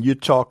is when you're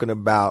talking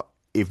about,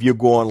 if you're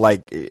going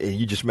like, and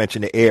you just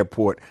mentioned the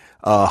airport,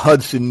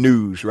 Hudson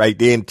News, right?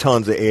 They're in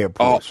tons of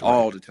airports, right?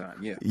 All the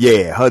time, yeah.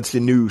 Yeah,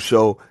 Hudson News.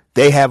 So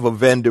they have a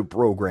vendor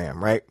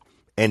program, right?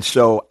 And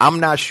so I'm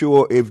not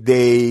sure if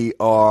they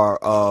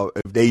are,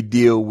 if they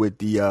deal with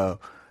the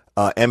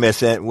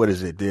MSN, what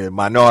is it, the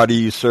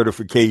minority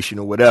certification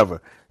or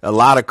whatever. A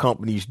lot of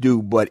companies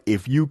do, but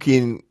if you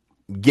can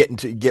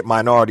get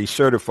minority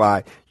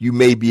certified, you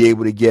may be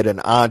able to get an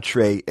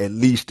entree at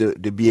least to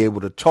be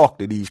able to talk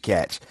to these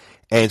cats.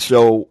 And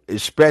so,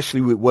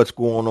 especially with what's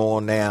going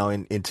on now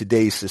in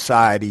today's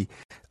society,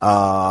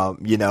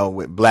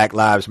 with Black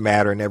Lives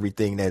Matter and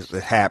everything that's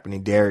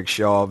happening, Derek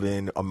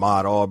Chauvin,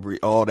 Ahmaud Arbery,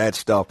 all that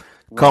stuff,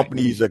 Right.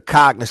 companies are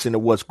cognizant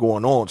of what's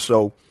going on.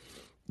 So,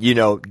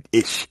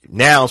 it's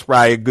now's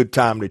probably a good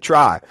time to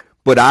try.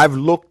 But I've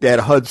looked at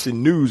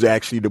Hudson News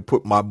actually to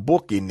put my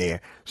book in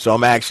there. So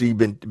I'm actually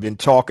been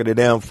talking to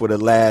them for the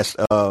last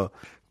about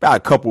a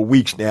couple of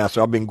weeks now.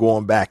 So I've been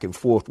going back and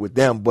forth with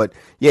them. But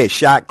yeah,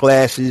 shot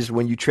glasses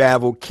when you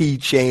travel,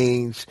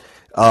 keychains,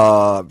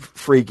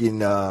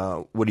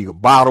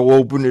 bottle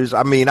openers.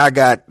 I mean, I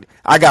got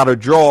a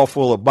drawer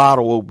full of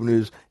bottle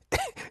openers.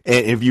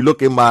 And if you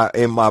look in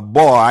my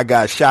bar, I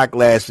got shot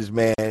glasses,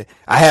 man.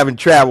 I haven't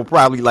traveled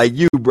probably like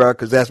you, bro,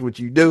 because that's what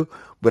you do.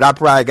 But I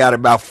probably got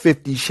about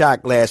 50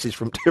 shot glasses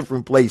from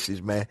different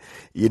places, man.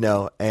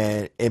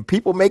 And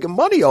people making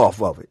money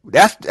off of it.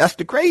 That's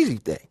the crazy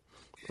thing,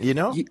 you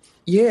know.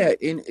 Yeah,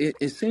 and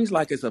it seems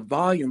like it's a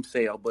volume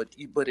sale, but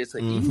it's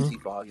an Hmm. easy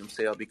volume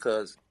sale,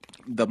 because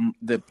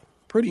the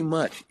pretty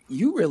much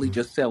you really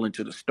just sell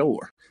into the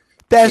store.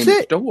 That's In the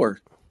it.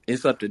 store,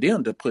 it's up to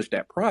them to push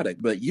that product.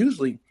 But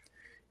usually,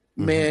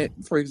 man,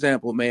 Hmm. for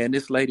example, man,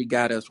 this lady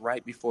got us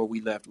right before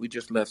we left. We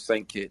just left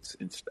St. Kitts,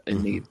 and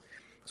Hmm.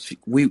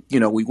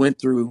 we went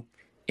through,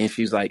 and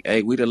she's like,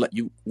 "Hey, we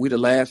the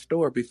last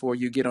store before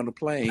you get on the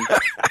plane."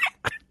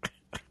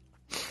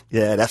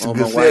 Yeah, that's a Oh,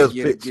 my good wife sales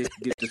get pitch. get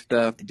get the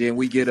stuff. Then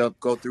we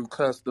go through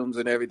customs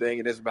and everything,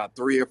 and there's about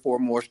 3 or 4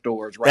 more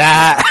stores right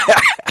Ah, behind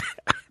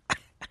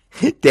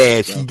us.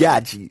 damn, she So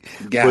got you.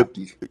 But got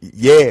you.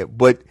 yeah,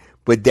 but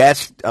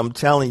that's, I'm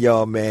telling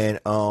y'all, man.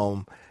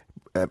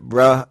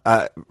 Bruh,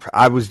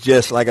 I was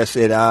just, like I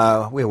said,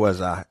 where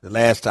was I? The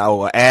last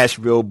time,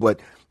 Asheville, but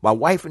my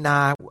wife and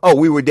I,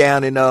 we were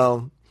down in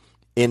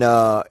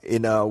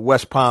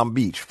West Palm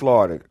Beach,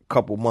 Florida, a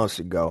couple months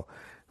ago.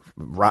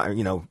 Right,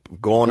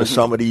 going to Hmm.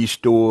 some of these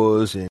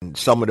stores and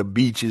some of the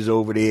beaches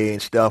over there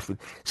and stuff.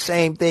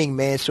 Same thing,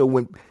 man. So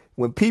when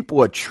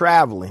people are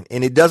traveling,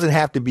 and it doesn't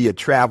have to be a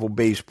travel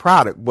based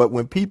product, but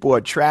when people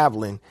are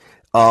traveling,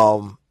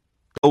 um,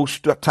 those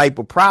type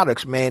of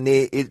products, man,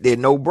 they're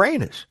no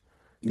brainers.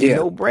 They're Yeah,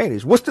 no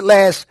brainers. What's the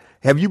last?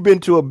 Have you been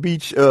to a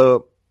beach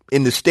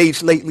in the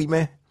States lately,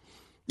 man?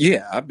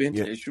 yeah. I've been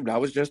Yeah. to. Shoot, I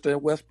was just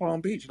at West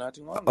Palm Beach not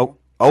too long Oh, ago.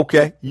 Yeah.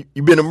 okay.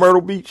 You been to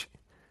Myrtle Beach?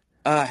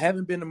 I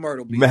haven't been to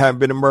Myrtle You Beach, haven't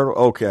been to Myrtle?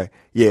 Okay.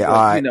 Yeah. All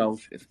but right.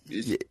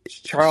 it's Yeah.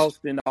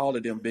 Charleston, all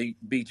of them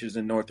beaches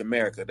in North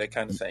America. They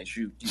kind of say,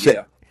 shoot, Sa-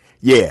 yeah,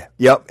 Yeah,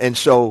 yep. And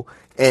so,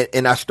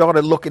 and I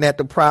started looking at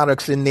the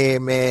products in there,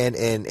 man,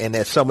 and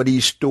at some of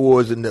these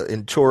stores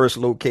in tourist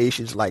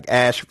locations like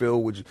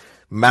Asheville, which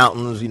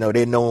mountains,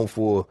 they're known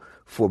for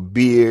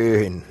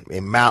beer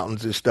and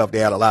mountains and stuff. They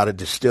had a lot of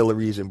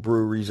distilleries and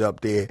breweries up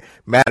there.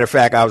 Matter of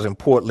fact, I was in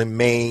Portland,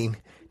 Maine.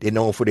 They're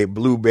known for their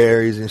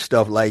blueberries and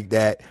stuff like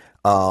that.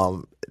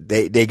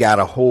 They got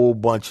a whole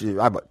bunch of,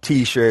 I got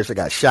t-shirts, they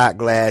got shot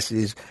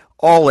glasses,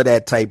 all of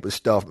that type of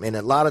stuff. And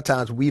a lot of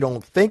times we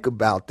don't think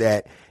about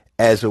that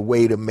as a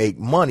way to make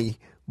money,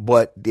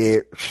 but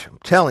I'm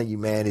telling you,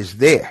 man, it's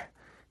there.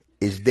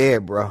 It's there,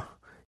 bro.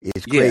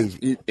 It's yeah.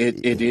 crazy.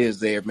 It is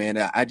there, man.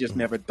 I just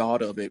never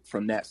thought of it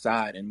from that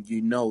side, and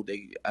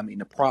I mean,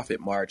 the profit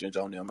margins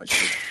on them are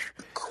just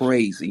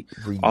crazy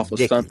off of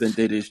something Ridiculous.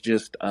 that is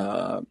just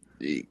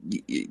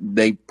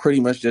they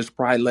pretty much just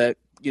probably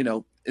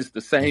it's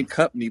the same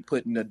company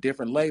putting a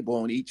different label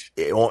on each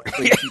thing,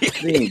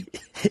 and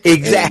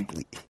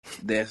Exactly.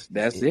 that's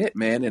it,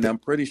 man. And I'm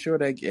pretty sure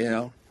that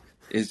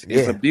it's a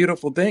Yeah.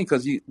 beautiful thing,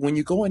 because when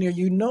you go in there,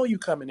 you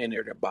coming in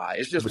there to buy.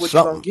 It's just But what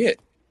you're gonna something. get.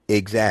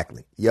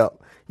 Exactly.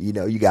 Yup. You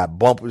know, you got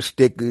bumper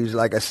stickers.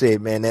 Like I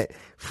said, man, that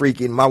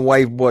freaking, my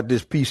wife bought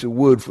this piece of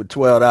wood for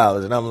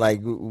 $12. And I'm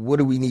like, what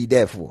do we need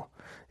that for?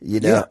 You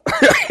Yeah, know,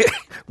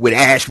 with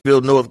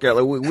Asheville, North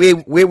Carolina,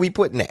 where we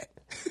putting that?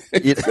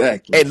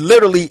 exactly. And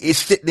literally it's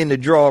sitting in the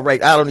drawer,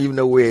 right? I don't even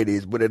know where it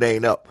is, but it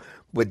ain't up.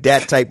 But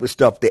that type of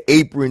stuff, the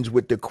aprons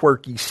with the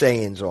quirky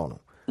sayings on them,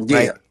 Yeah.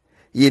 right?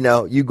 You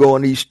know, you go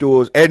in these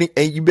stores, and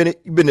you've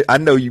been. I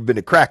know you've been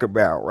to Cracker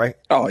Barrel, right?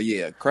 Oh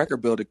yeah, Cracker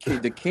Barrel, the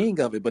king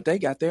of it, but they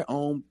got their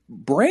own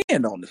brand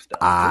on the stuff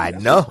too. I That's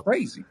what's know.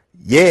 crazy.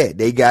 Yeah,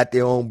 they got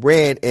their own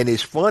brand, and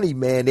it's funny,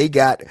 man. They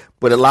got,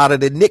 but a lot of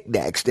the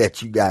knickknacks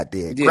that you got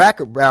there. Yeah,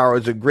 Cracker Barrel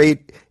is a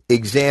great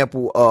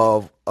example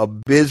of a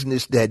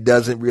business that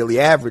doesn't really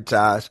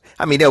advertise.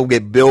 I mean, they'll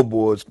get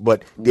billboards,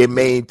 but their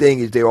main thing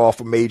is they're off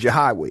of major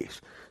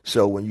highways.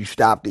 So when you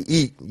stop to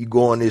eat, you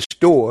go in this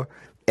store.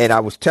 And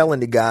I was telling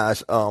the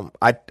guys,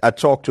 I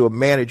talked to a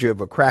manager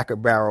of a Cracker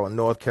Barrel in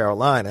North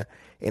Carolina,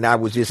 and I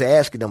was just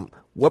asking them,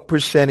 what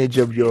percentage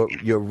of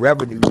your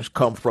revenues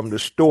come from the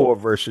store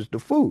versus the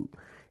food?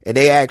 And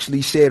they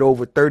actually said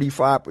over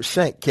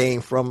 35%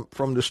 came from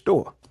the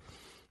store.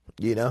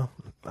 You know,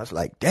 I was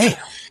like, damn.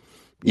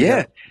 You yeah.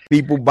 know,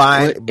 people Well,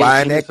 buying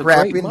and that it's a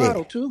crap great in model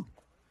there. too.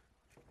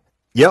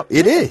 Yep,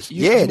 it is.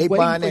 You Yeah, you they waiting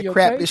buying for that your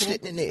crap that's table.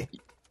 sitting in there.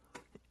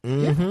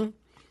 Yeah, Mm-hmm.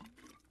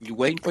 you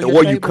waiting for your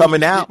Or you table.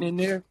 coming You out. sitting in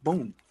there.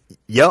 Boom.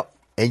 Yep.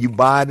 And you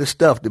buy the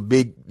stuff, the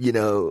big,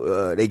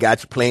 they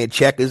got you playing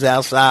checkers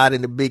outside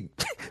in the big,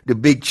 the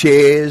big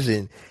chairs,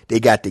 and they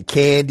got the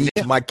candy.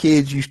 Yeah, My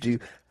kids used to,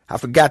 I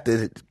forgot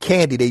the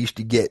candy they used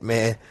to get,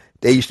 man.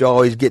 They used to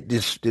always get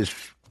this,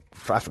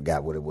 I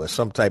forgot what it was,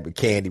 some type of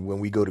candy when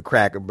we go to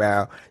Cracker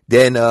Barrel.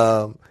 Then,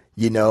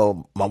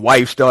 my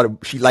wife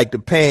she liked the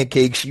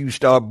pancakes. She used to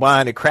start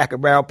buying the Cracker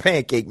Barrel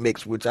pancake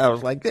mix, which I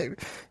was like, hey,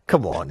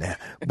 come on now.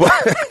 But,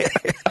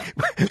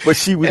 but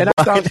she was and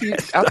buying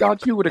I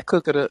thought you were the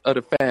cook of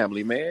the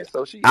family, man.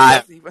 So I,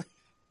 that's even.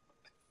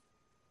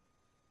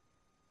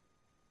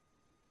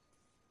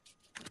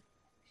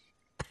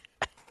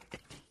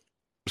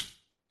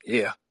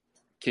 Yeah.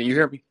 Can you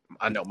hear me?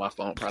 I know my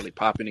phone probably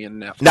popping in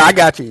and out. no, I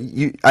got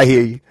you. I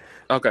hear you.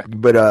 Okay.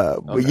 But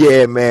Okay.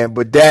 yeah, man.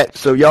 But that,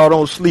 so y'all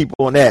don't sleep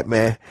on that,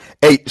 man.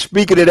 Hey,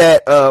 speaking of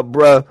that,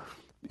 bruh,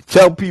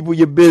 tell people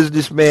your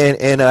business, man,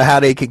 and how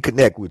they can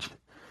connect with you.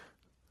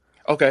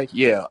 Okay.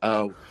 Yeah.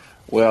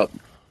 Well,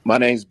 my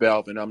name's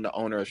Belvin. I'm the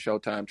owner of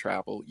Showtime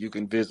Travel. You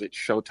can visit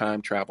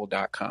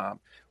showtimetravel.com.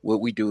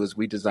 What we do is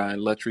we design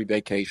luxury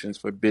vacations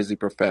for busy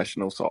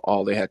professionals. So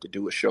all they have to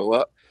do is show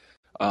up.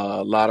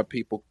 A lot of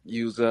people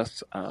use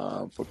us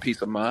for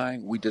peace of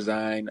mind. We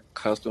design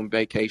custom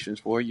vacations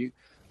for you.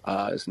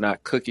 It's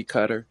not cookie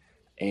cutter,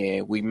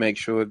 and we make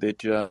sure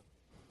that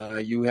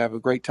you have a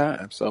great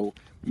time. So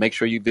make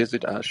sure you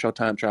visit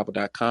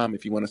showtimetravel.com.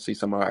 If you want to see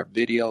some of our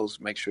videos,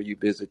 make sure you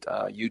visit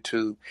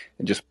YouTube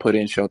and just put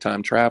in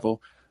Showtime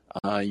Travel.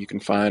 You can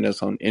find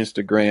us on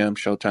Instagram,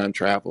 Showtime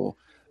Travel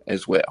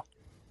as well.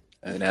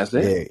 And that's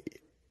it.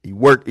 Yeah,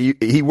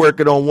 he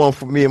working on one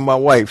for me and my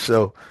wife,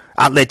 so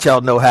I'll let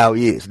y'all know how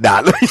he is.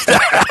 Nah, I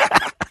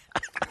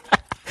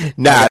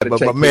nah, got to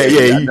but my take care man, of yeah,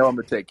 you. I know I'm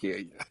going to take care of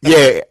you.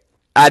 yeah.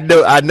 I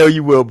know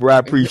you will, bro. I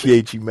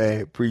appreciate you,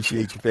 man.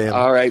 Appreciate you, family.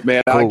 All right,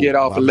 man. I'll Cool, get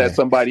off my and let man.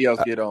 somebody else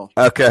get on.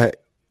 Okay,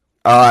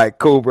 all right,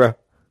 cool, bro.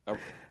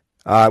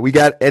 All We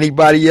got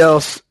anybody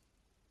else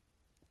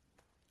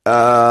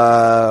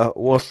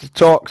wants to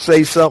talk,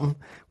 say something?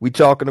 We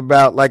talking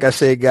about, like I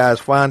said, guys,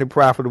 finding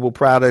profitable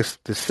products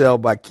to sell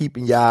by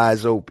keeping your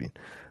eyes open.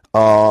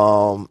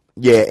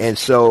 Yeah, and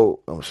so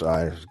I'm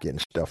sorry, I was getting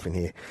stuff in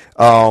here.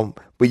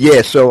 But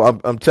yeah, so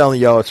I'm telling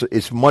y'all,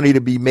 it's money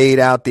to be made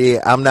out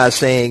there. I'm not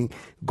saying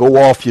go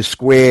off your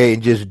square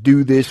and just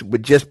do this,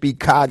 but just be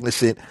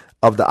cognizant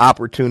of the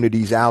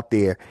opportunities out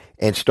there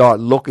and start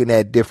looking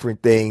at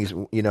different things,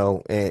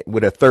 and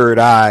with a third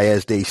eye,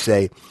 as they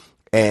say,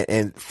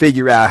 and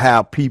figure out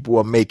how people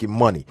are making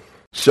money.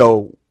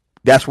 So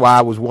that's why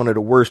I was one of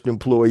the worst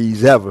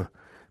employees ever.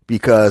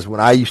 Because when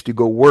I used to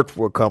go work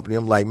for a company,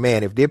 I'm like,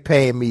 man, if they're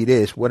paying me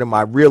this, what am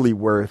I really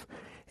worth?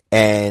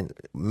 And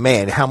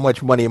man, how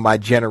much money am I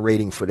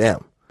generating for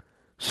them?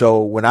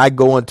 So when I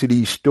go into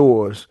these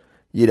stores,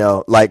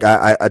 like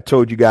I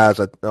told you guys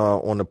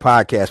on the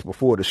podcast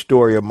before, the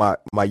story of my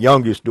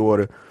youngest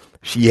daughter,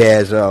 she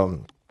has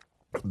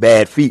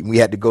bad feet, and we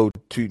had to go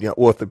to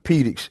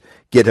orthopedics,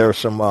 get her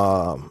some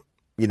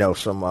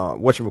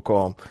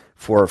whatchamacallit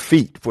for her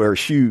feet, for her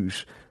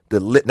shoes,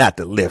 not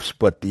the lifts,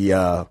 but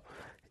the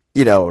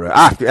you know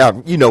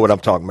what I'm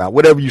talking about.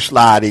 Whatever you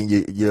slide in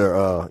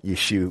your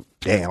shoe.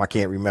 Damn, I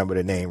can't remember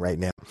the name right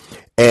now.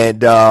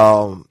 And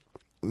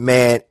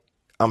man,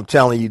 I'm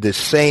telling you, the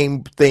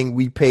same thing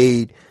we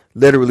paid.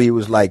 Literally, it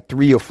was like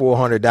 $300 or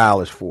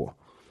 $400 for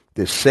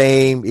the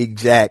same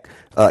exact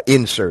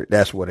insert.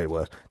 That's what it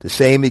was. The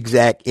same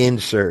exact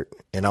insert.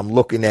 And I'm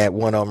looking at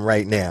one of them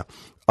right now.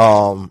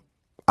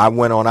 I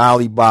went on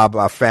Alibaba.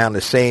 I found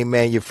the same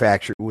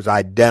manufacturer. It was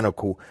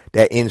identical.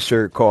 That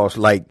insert cost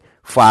like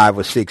 $5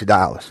 or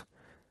 $6.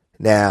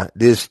 Now,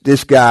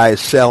 this guy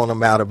is selling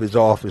them out of his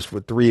office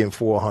for $300 and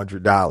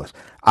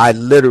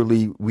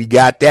 $400. We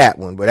got that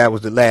one, but that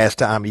was the last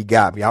time he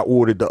got me. I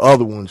ordered the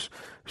other ones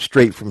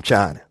straight from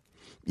China,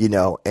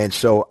 and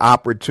so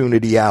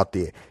opportunity out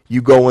there.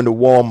 You go into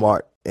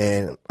Walmart,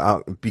 and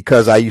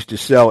because I used to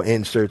sell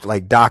inserts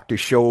like Dr.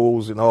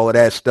 Scholl's and all of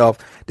that stuff,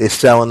 they're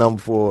selling them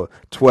for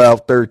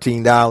 $12,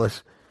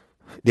 $13.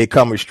 They're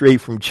coming straight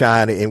from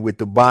China, and with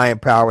the buying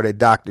power that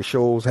Dr.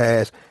 Scholl's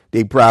has,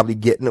 they probably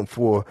getting them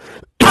for,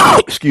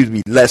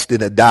 less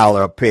than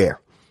 $1 a pair.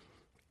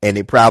 And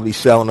they probably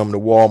selling them to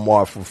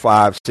Walmart for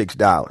 $5,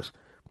 $6.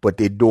 But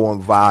they're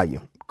doing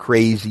volume,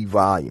 crazy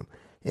volume.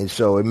 And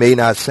so it may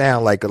not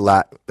sound like a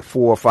lot, $4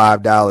 or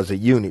 $5 a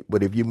unit,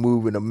 but if you're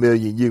moving 1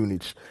 million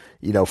units,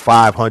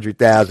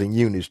 500,000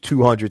 units,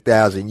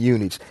 200,000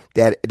 units,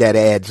 that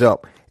adds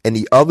up. And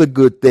the other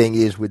good thing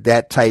is with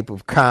that type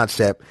of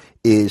concept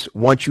is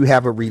once you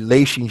have a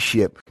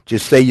relationship,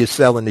 just say you're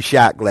selling the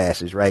shot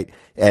glasses, right,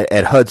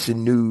 at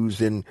Hudson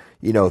News and,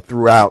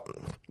 throughout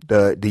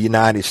the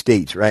United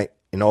States, right,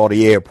 in all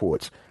the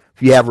airports.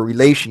 If you have a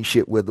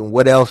relationship with them,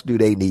 what else do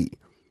they need?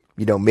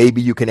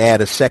 Maybe you can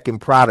add a second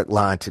product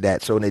line to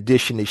that. So in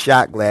addition to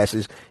shot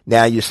glasses,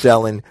 now you're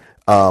selling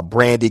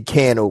branded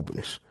can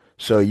openers.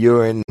 So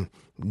you're in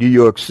New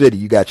York City.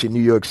 You got your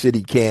New York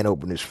City can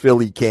openers,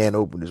 Philly can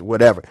openers,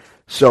 whatever.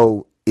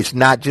 So it's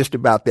not just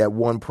about that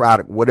one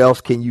product. What else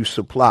can you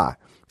supply?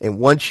 And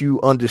once you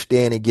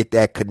understand and get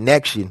that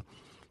connection,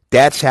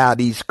 that's how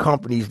these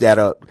companies that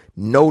are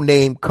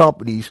no-name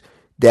companies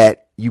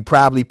that you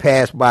probably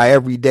pass by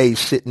every day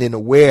sitting in a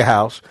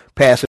warehouse,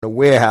 passing a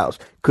warehouse,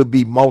 could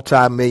be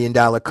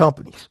multi-million-dollar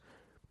companies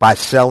by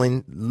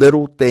selling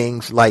little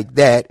things like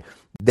that,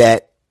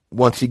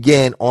 once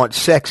again, aren't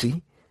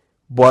sexy,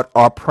 but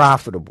are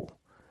profitable.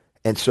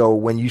 And so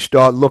when you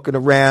start looking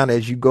around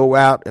as you go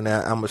out, and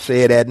I'm going to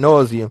say it ad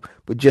nauseum,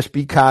 but just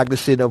be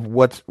cognizant of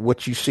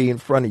what you see in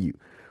front of you.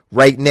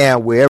 Right now,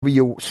 wherever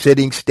you're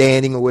sitting,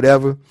 standing, or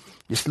whatever,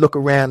 just look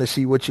around and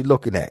see what you're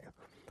looking at.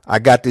 I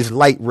got this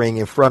light ring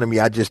in front of me.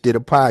 I just did a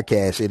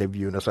podcast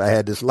interview, and so I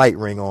had this light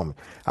ring on me.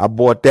 I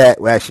bought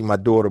that. Well, actually, my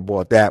daughter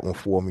bought that one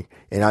for me,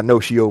 and I know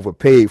she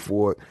overpaid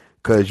for it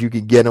because you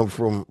can get them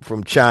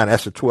from China.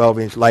 That's a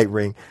 12-inch light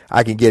ring.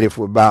 I can get it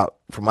from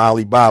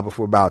Alibaba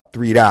for about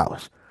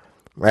 $3.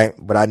 Right?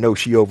 But I know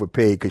she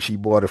overpaid because she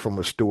bought it from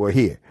a store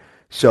here.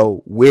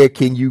 So where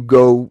can you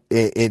go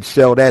and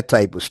sell that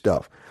type of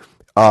stuff?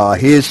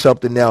 Here's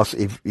something else.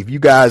 If you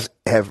guys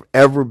have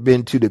ever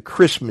been to the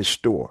Christmas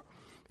store,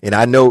 and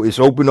I know it's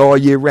open all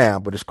year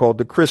round, but it's called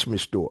the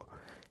Christmas store.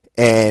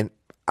 And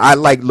I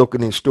like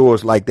looking in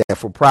stores like that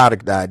for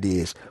product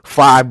ideas.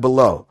 Five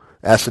Below.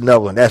 That's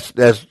another one.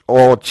 That's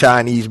all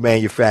Chinese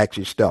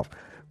manufactured stuff.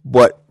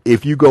 But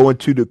if you go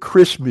into the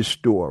Christmas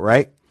store,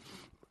 right?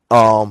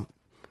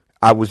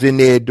 I was in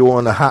there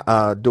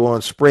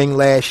during spring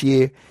last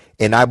year,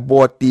 and I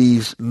bought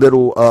these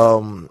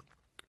little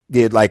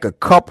they're like a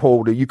cup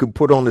holder you can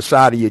put on the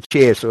side of your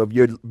chair. So if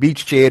your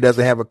beach chair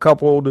doesn't have a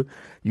cup holder,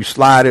 you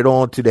slide it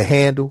onto the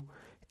handle,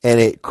 and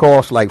it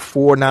costs like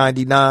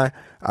 $4.99.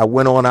 I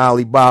went on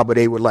Alibaba,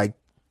 they were like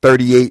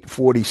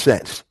 38-40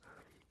 cents.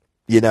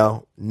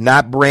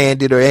 Not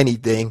branded or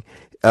anything.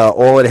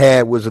 All it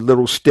had was a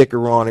little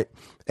sticker on it,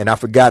 and I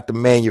forgot the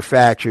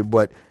manufacturer,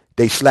 but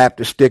they slapped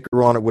a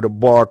sticker on it with a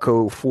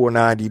barcode,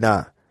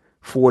 $4.99,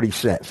 40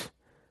 cents.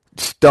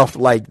 Stuff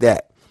like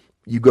that.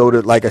 You go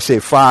to, like I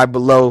said, Five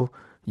Below,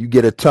 you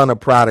get a ton of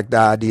product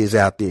ideas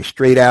out there,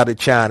 straight out of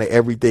China,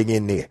 everything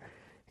in there.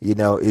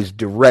 Is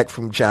direct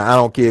from China. I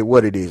don't care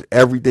what it is.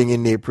 Everything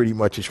in there pretty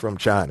much is from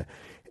China.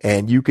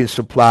 And you can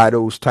supply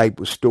those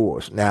type of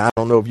stores. Now, I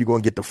don't know if you're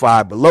going to get the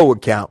Five Below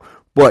account,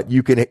 but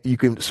you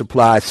can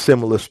supply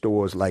similar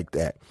stores like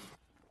that.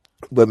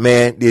 But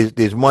man,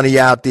 there's money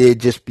out there.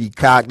 Just be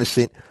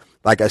cognizant.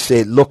 Like I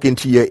said, look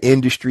into your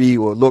industry,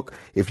 or look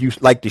if you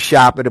like to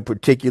shop at a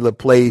particular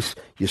place,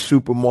 your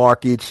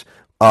supermarkets,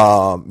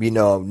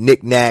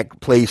 knick-knack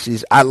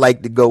places. I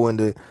like to go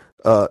into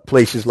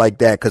places like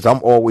that because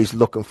I'm always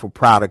looking for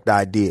product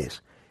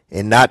ideas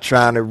and not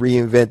trying to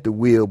reinvent the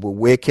wheel, but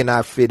where can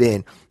I fit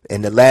in?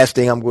 And the last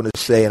thing I'm going to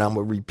say, and I'm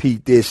going to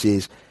repeat this,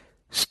 is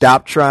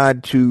stop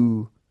trying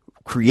to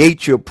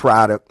create your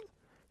product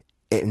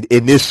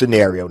in this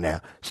scenario now.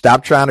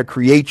 Stop trying to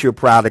create your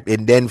product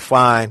and then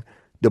find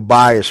the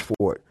buyers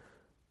for it.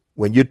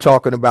 When you're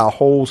talking about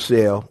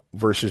wholesale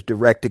versus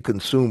direct to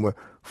consumer,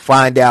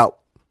 find out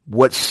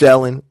what's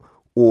selling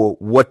or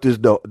what does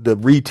the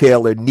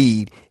retailer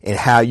need and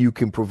how you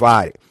can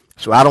provide it.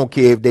 So I don't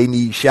care if they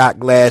need shot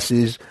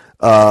glasses,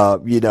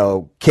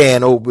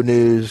 can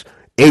openers,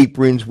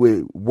 aprons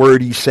with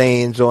wordy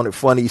sayings on it,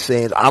 funny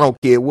sayings. I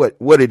don't care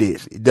what it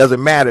is. It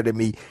doesn't matter to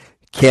me.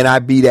 Can I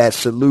be that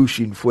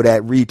solution for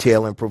that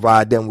retailer and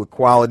provide them with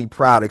quality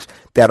products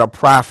that are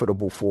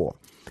profitable for them?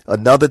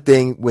 Another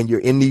thing, when you're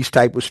in these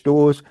type of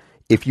stores,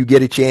 if you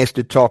get a chance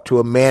to talk to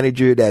a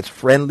manager that's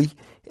friendly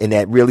and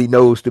that really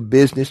knows the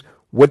business,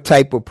 what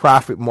type of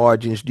profit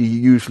margins do you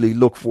usually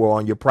look for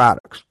on your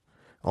products?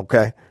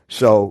 Okay,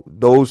 So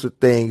those are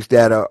things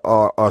that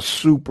are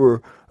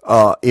super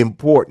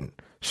important.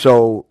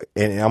 So,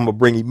 and I'm gonna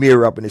bring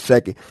Emir up in a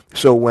second.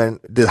 So when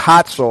the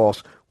hot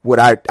sauce, what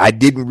I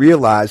didn't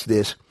realize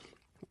this,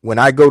 when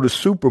I go to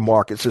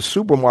supermarkets, the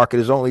supermarket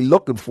is only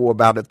looking for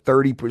about a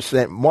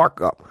 30%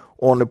 markup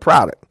on the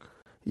product.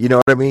 You know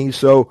what I mean?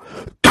 So,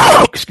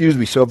 excuse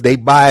me. So if they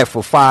buy it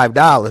for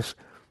 $5,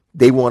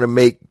 they want to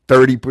make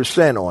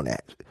 30% on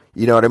that.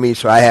 You know what I mean?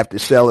 So I have to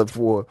sell it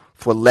for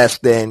less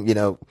than,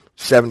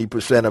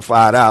 70% of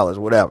 $5,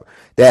 whatever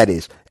that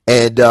is.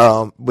 And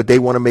but they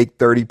want to make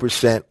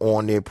 30%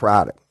 on their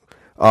product.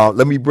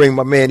 Let me bring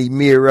my man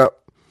Emir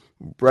up.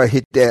 Bro,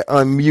 hit that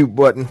unmute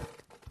button.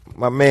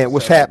 My man,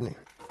 what's happening?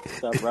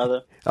 What's up,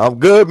 brother? I'm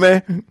good,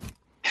 man.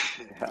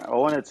 I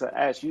wanted to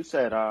ask. You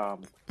said,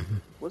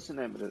 what's the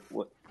name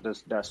of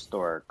that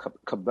store?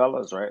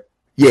 Cabela's, right?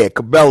 Yeah,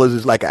 Cabela's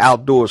is like an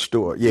outdoor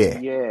store. Yeah.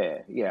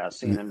 Yeah. I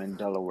seen them in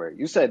Delaware.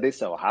 You said they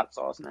sell hot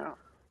sauce now.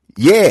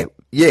 Yeah.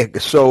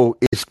 So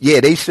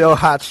they sell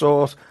hot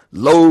sauce.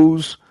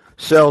 Lowe's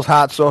sells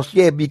hot sauce.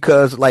 Yeah,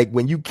 because like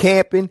when you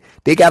camping,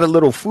 they got a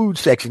little food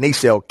section. They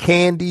sell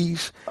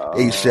candies.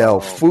 They sell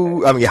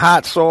food. Okay.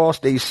 Hot sauce.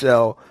 They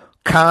sell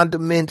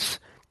condiments.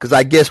 Because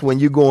I guess when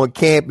you're going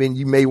camping,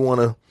 you may want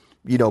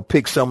to,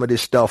 pick some of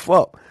this stuff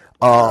up.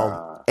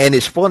 And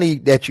it's funny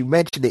that you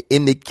mentioned it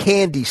in the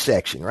candy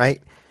section,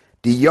 right?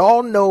 Do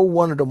y'all know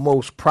one of the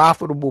most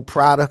profitable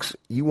products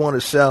you want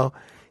to sell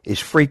is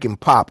freaking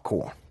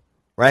popcorn,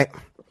 right?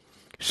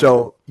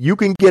 So you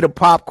can get a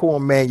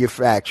popcorn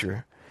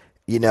manufacturer,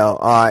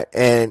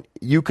 and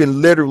you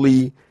can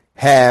literally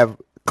have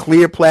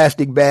clear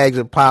plastic bags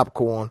of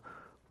popcorn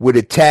with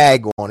a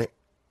tag on it.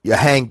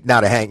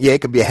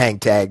 It could be a hang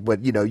tag,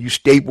 but you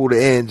staple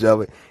the ends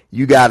of it.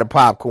 You got a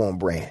popcorn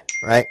brand,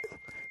 right?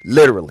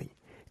 Literally.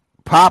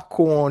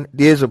 Popcorn,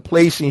 there's a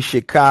place in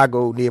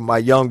Chicago near my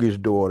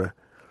youngest daughter,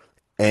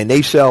 and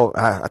they sell,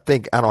 I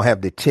think I don't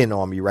have the tin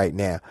on me right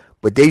now,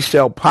 but they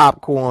sell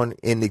popcorn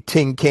in the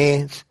tin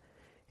cans,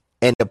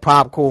 and the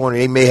popcorn,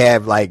 they may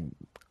have like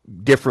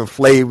different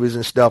flavors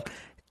and stuff.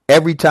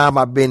 Every time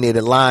I've been there,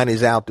 the line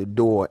is out the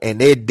door, and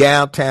they're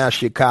downtown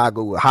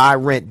Chicago, a high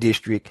rent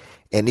district,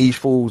 and these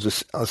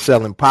fools are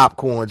selling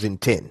popcorns in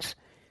tins,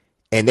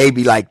 and they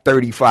be like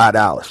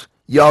 $35.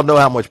 Y'all know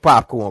how much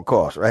popcorn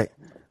costs, right?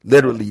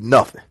 Literally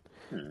nothing.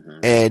 Mm-hmm.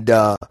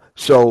 And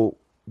so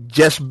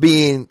just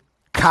being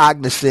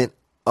cognizant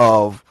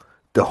of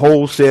the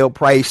wholesale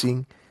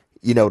pricing,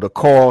 the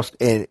cost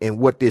and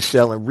what they're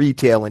selling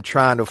retail, and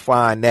trying to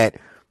find that,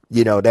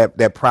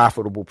 that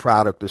profitable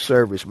product or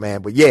service,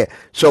 man. But yeah,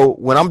 so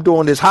when I'm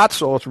doing this hot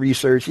sauce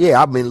research,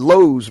 I'm in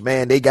Lowe's,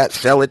 man. They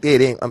sell it there.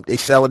 They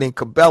sell it in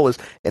Cabela's,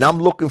 and I'm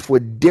looking for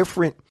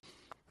different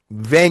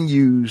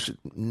venues,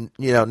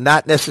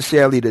 not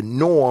necessarily the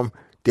norm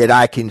that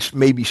I can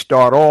maybe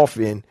start off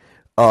in,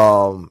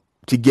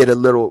 to get a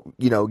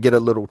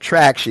little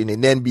traction,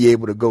 and then be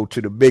able to go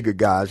to the bigger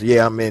guys.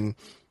 Yeah, I'm in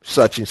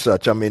such and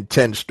such. I'm in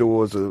 10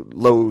 stores or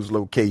Lowe's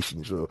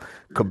locations or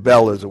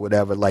Cabela's or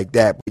whatever like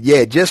that. But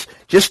yeah, just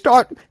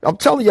start. I'm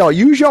telling y'all,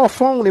 use your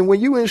phone, and when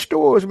you in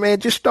stores,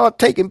 man, just start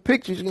taking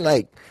pictures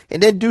and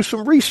then do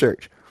some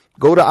research.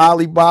 Go to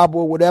Alibaba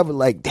or whatever.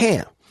 Like,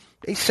 damn,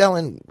 they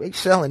selling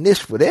this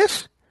for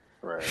this,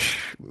 Right.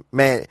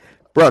 man.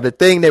 Bro, the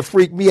thing that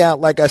freaked me out,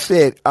 like I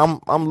said, I'm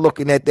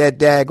looking at that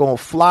daggone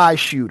fly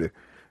shooter,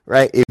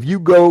 right? If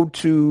you go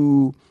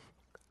to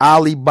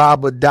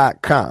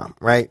Alibaba.com,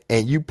 right,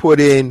 and you put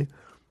in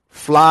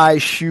fly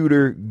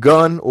shooter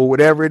gun or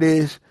whatever it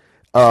is,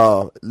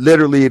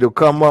 literally it'll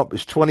come up.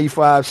 It's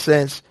 25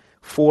 cents,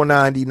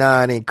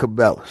 $4.99 in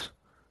Cabela's.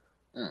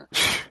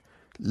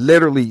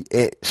 Literally,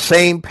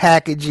 same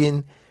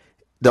packaging.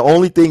 The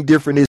only thing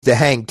different is the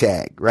hang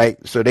tag, right?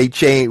 So they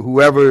change,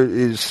 whoever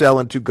is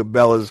selling to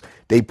Cabela's,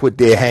 they put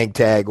their hang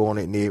tag on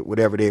it, and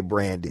whatever their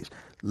brand is.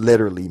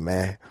 Literally,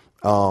 man.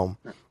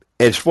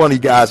 It's funny,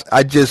 guys.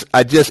 I just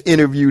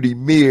interviewed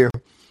Emir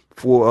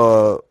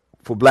for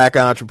Black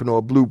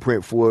Entrepreneur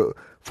Blueprint for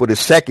the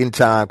second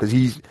time, because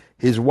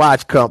his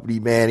watch company,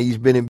 man. He's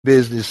been in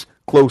business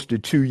close to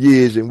 2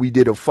 years, and we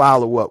did a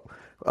follow up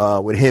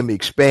with him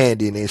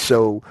expanding. And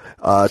so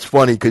it's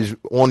funny because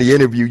on the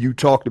interview you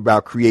talked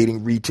about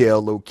creating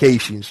retail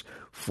locations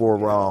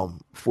for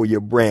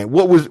your brand.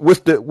 What's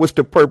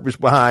the purpose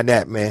behind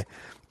that, man,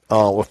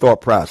 or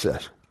thought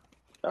process?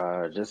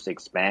 Just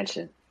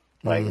expansion.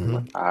 Like,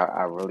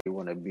 I really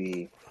want to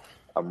be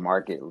a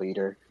market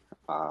leader.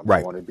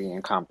 Right. I want to be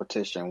in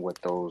competition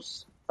with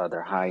those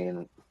other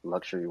high-end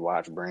luxury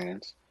watch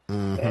brands,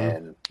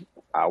 and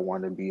I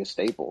want to be a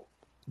staple.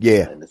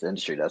 Yeah. In this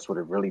industry. That's what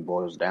it really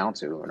boils down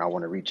to. And I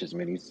want to reach as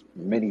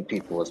many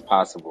people as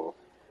possible,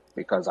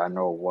 because I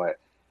know what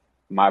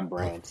my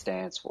brand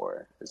stands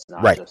for. It's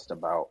not just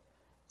about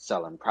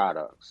selling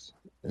products.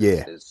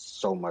 It's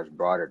so much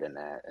broader than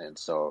that. And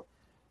so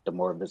the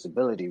more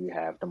visibility we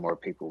have, the more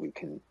people we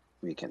can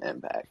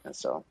impact. And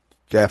so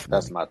definitely,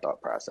 that's my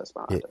thought process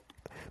behind it.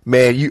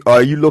 Man,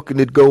 are you looking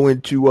to go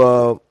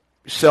into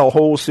sell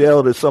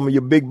wholesale to some of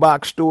your big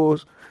box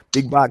stores,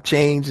 big box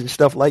chains and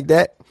stuff like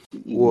that?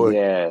 Or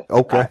Yeah,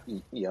 okay,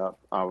 yeah.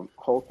 I'm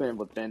hoping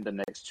within the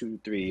next 2,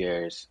 3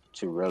 years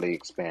to really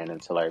expand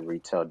into like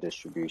retail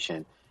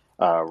distribution.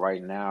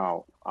 Right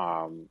now,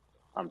 in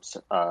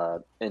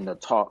the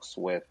talks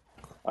with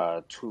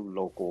two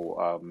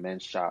local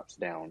men's shops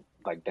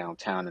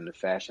downtown in the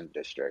fashion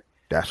district,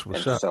 that's and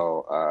what's up.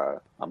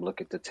 so I'm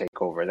looking to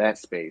take over that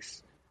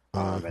space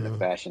in the Hmm.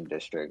 fashion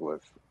district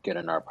with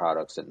getting our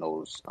products in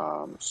those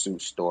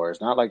suit stores,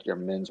 not like your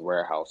men's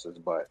warehouses,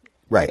 but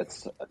Right.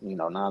 it's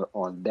not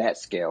on that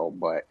scale,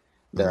 but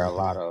there are a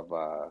lot Hmm.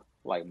 of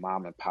like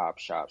mom and pop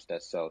shops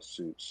that sell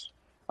suits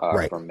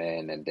Right. for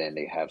men, and then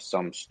they have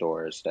some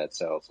stores that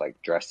sells like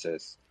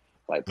dresses,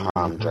 like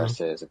prom Hmm.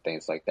 dresses and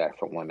things like that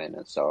for women.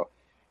 And so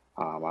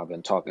I've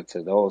been talking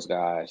to those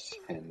guys,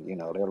 and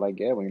they're like,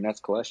 yeah, when your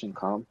next collection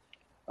come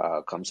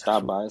That's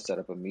stop by, set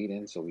up a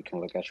meeting so we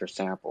can look at your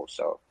sample.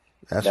 So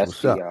that's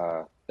what's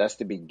up. that's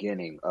the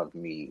beginning of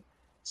me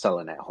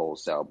selling at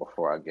wholesale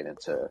before I get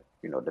into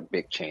the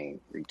big chain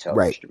retail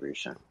Right.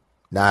 distribution.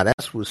 Nah,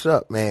 that's what's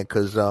up, man.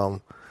 Cause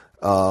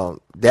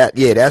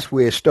that's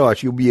where it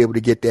starts. You'll be able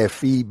to get that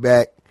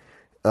feedback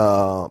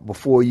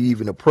before you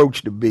even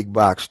approach the big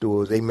box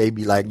stores. They may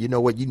be like, you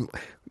know what, you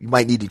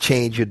might need to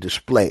change your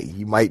display.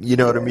 You might, you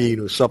know what I Yeah. mean,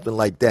 or something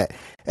like that.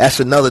 That's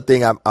another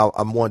thing I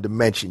wanted to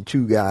mention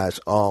too, guys.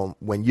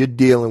 When you're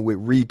dealing with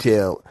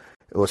retail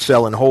or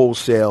selling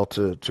wholesale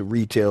to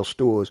retail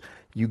stores,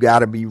 you got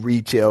to be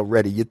retail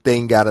ready. Your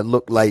thing got to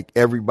look like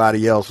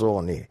everybody else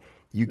on there.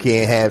 You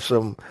can't Hmm.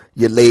 have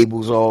your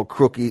labels all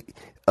crooked.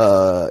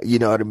 You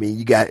know what I mean?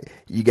 You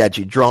got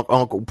your drunk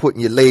uncle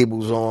putting your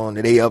labels on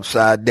and they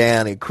upside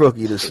down and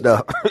crooked and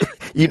stuff.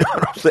 You know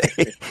what I'm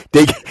saying?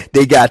 They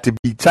they got to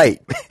be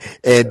tight,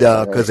 and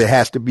That's because right. it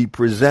has to be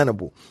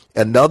presentable.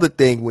 Another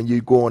thing when you're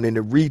going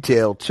into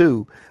retail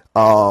too,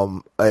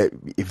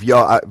 if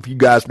you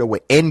guys know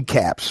what end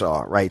caps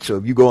are, right? So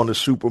if you go in the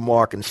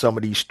supermarket and some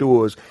of these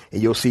stores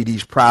and you'll see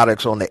these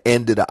products on the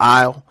end of the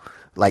aisle,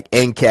 like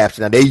end caps.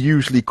 Now they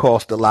usually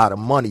cost a lot of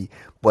money,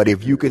 but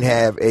if you can Hmm.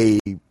 have a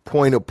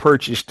point of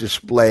purchase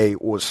display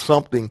or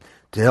something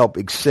to help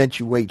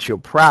accentuate your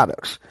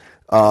products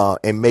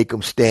and make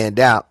them stand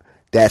out,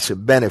 that's a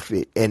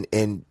benefit.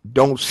 And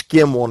don't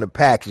skim on the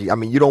packaging. I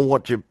mean, you don't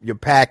want your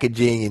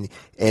packaging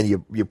and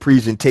your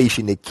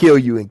presentation to kill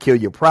you and kill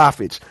your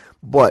profits,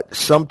 but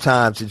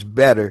sometimes it's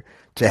better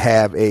to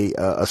have a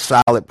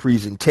solid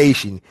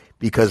presentation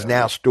because Yep.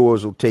 now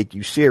stores will take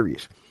you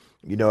serious.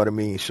 You know what I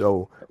mean?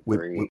 So with with,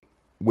 Agreed.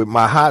 with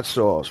my hot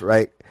sauce,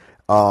 right?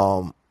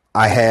 Um,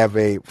 I have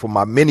for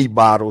my mini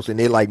bottles, and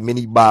they're like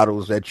mini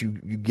bottles that you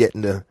get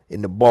in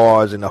the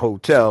bars and the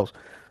hotels.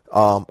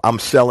 I'm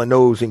selling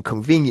those in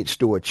convenience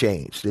store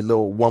chains, the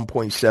little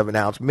 1.7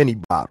 ounce mini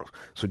bottles.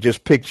 So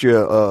just picture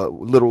a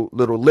little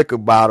liquor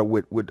bottle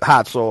with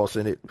hot sauce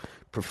in it,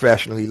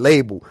 professionally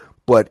labeled.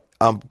 But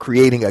I'm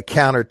creating a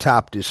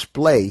countertop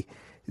display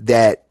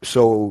that,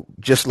 so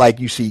just like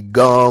you see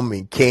gum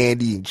and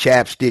candy and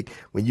chapstick,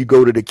 when you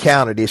go to the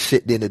counter, they're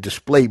sitting in a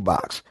display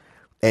box.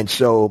 And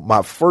so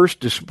my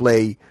first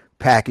display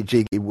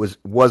packaging,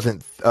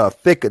 wasn't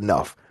thick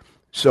enough.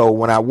 So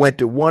when I went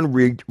to one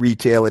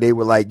retailer, they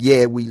were like,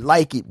 "Yeah, we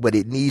like it, but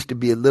it needs to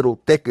be a little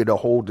thicker to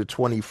hold the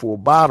 24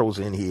 bottles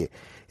in here."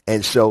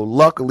 And so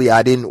luckily,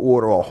 I didn't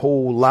order a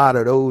whole lot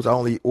of those. I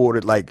only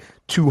ordered like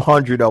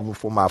 200 of them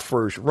for my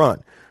first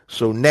run.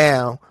 So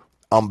now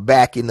I'm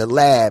back in the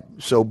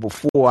lab. So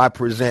before I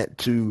present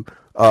to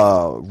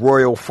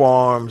Royal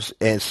Farms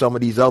and some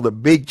of these other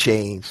big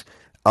chains,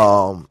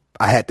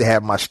 I had to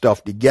have my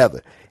stuff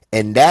together.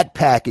 And that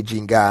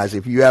packaging, guys,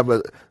 if you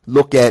ever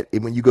look at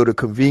it when you go to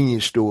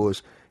convenience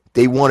stores,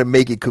 they want to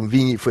make it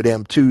convenient for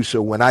them too.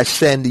 So when I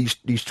send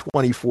these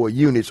 24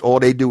 units, all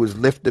they do is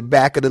lift the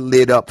back of the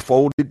lid up,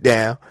 fold it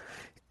down,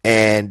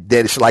 and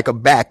then it's like a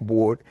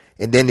backboard.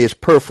 And then there's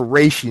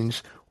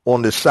perforations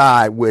on the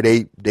side where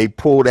they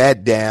pull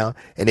that down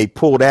and they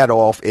pull that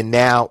off, and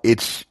now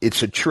it's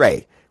a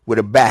tray with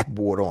a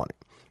backboard on it,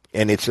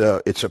 and it's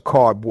a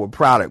cardboard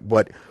product.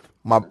 But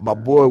my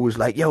Hmm. boy was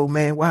like, "Yo,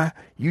 man, why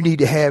you need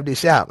to have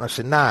this out?" And I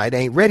said, "Nah, it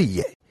ain't ready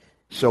yet."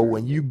 So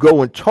when Hmm. you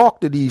go and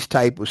talk to these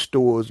type of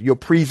stores, your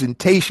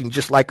presentation,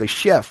 just like a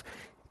chef,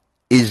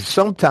 is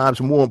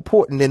sometimes more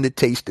important than the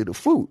taste of the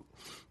food.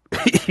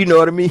 You know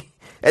what I mean?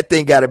 That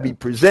thing got to be Yeah.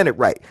 presented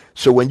right.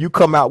 So when you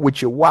come out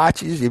with your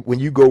watches, when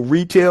you go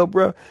retail,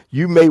 bro,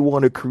 you may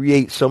want to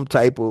create some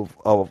type of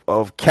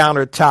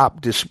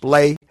countertop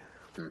display.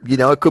 You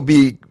know, Hmm.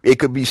 it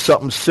could be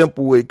something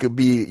simple. It could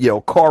be,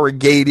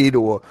 corrugated,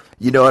 or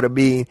you know what I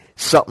mean,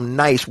 something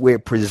nice where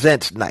it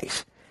presents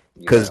nice.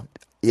 Because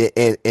Yeah.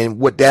 and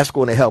what that's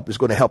going to help is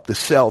going to help the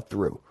sell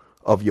through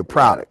of your Right.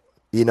 product.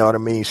 You know what I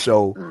mean?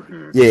 So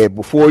Hmm. yeah,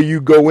 before you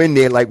go in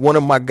there, like one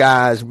of my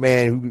guys,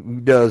 man, who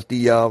does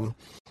the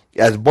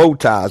as bow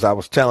ties, I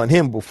was telling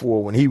him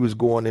before when he was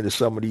going into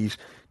some of these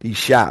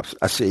shops,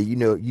 I said, you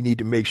need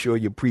to make sure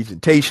your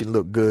presentation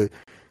look good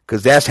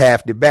because that's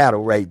half the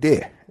battle right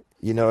there.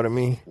 You know what I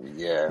mean?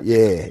 Yeah.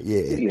 Yeah,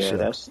 yeah. Yeah, So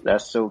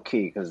that's so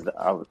key because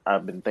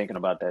I've been thinking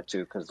about that too.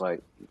 Because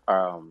like,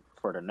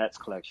 for the next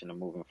collection and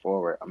moving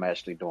forward, I'm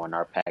actually doing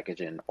our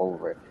packaging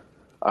over.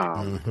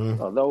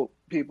 Although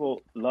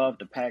people love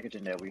the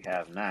packaging that we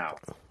have now,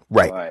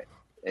 Right. but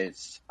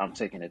I'm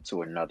taking it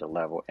to another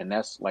level, and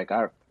that's like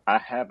I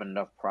have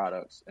enough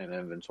products in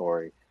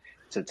inventory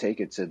to take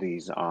it to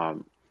these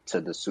to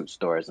the suit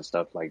stores and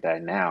stuff like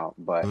that now.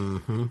 But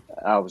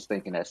I was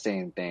thinking that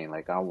same thing.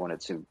 Like I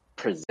wanted to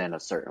present a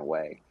certain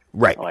way.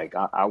 Right. Like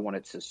I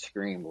wanted to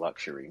scream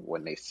luxury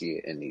when they see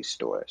it in these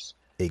stores.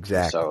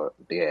 Exactly. So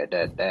yeah,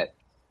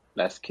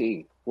 that's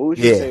key. What would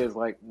you say is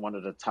like one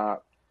of the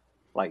top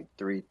like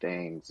 3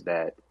 things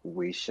that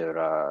we should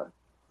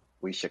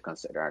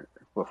consider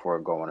before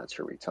going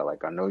into retail?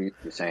 Like I know you're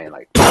saying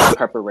like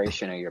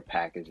preparation of your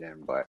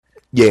packaging, but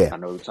I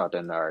know we talked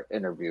in our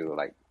interview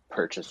like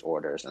purchase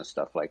orders and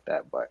stuff like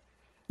that. But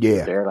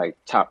they're like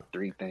top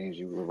 3 things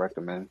you would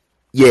recommend.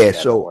 Yeah.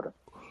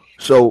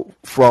 So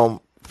from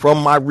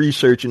my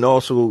research and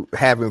also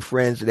having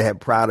friends that have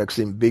products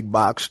in big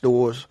box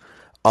stores,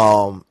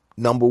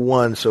 number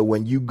one, so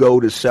when you go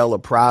to sell a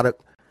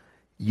product,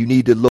 you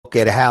need to look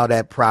at how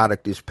that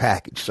product is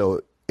packaged.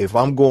 So if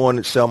I'm going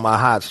to sell my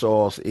hot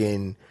sauce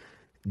in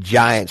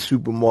giant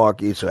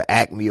supermarkets or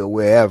Acme or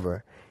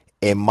wherever,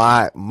 and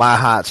my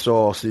hot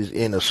sauce is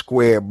in a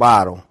square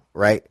bottle,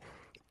 right?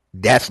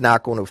 That's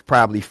not going to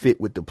probably fit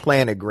with the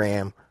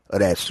planogram of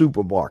that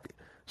supermarket.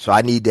 So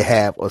I need to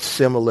have a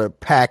similar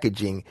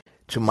packaging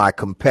to my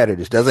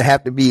competitors. Doesn't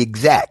have to be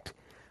exact,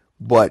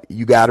 but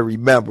you got to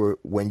remember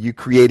when you're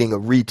creating a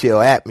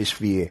retail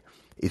atmosphere,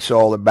 it's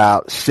all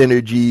about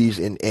synergies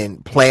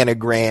and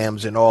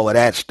planograms and all of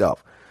that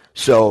stuff.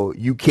 So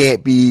you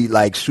can't be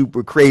like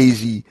super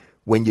crazy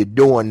when you're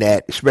doing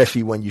that,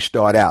 especially when you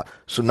start out.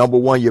 So number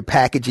one, your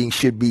packaging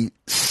should be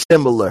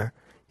similar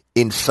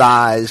in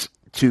size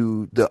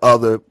to the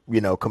other,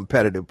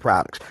 competitive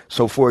products.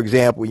 So for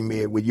example, you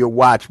mean with your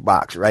watch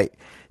box, right?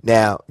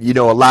 Now,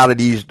 a lot of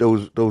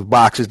those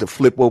boxes that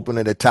flip open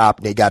at the top,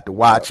 and they got the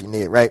watch in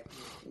there, right?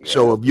 Yeah.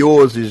 So if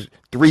yours is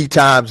 3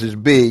 times as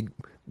big,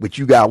 but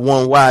you got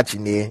one watch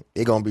in there,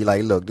 they're going to be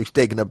like, look, it's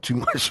taking up too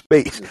much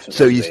space.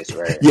 So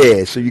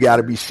you got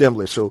to be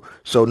similar. So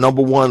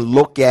number one,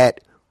 look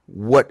at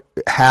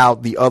how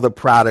the other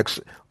products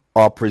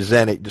are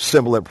presented, the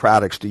similar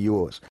products to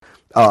yours.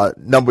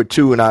 Number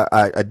 2, and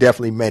I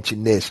definitely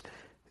mentioned this,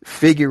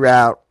 figure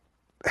out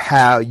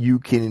how you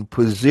can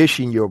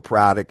position your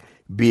product,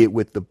 be it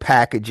with the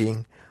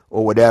packaging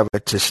or whatever,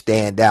 to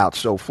stand out.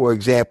 So for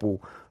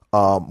example,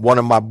 one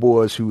of my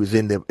boys who is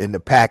in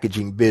the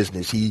packaging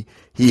business, he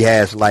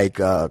has like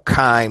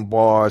Kind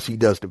bars. He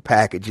does the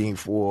packaging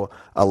for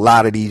a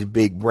lot of these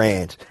big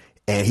brands.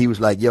 And he was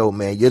like, yo,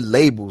 man, your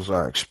labels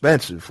are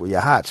expensive for your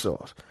hot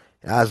sauce.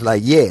 And I was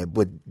like, yeah,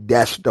 but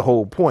that's the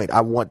whole point.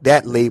 I want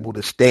that label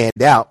to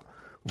stand out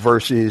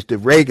versus the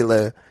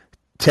regular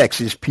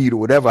Texas Pete or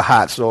whatever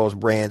hot sauce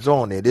brands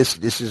on there. This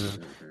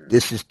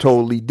is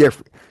totally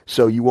different.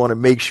 So you want to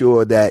make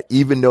sure that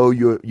even though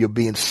you're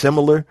being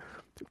similar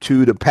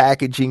to the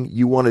packaging,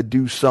 you want to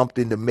do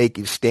something to make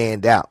it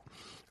stand out.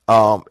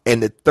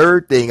 And the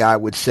third thing I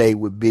would say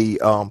would be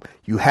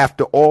you have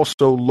to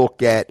also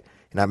look at,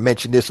 and I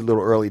mentioned this a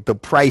little earlier, the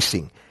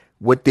pricing,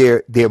 what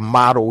their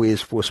model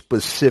is for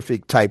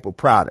specific type of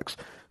products.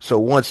 So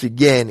once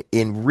again,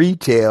 in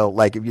retail,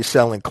 like if you're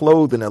selling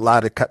clothing, a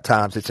lot of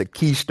times it's a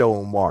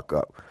keystone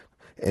markup.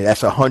 And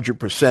that's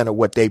 100% of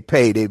what they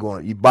pay.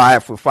 You buy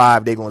it for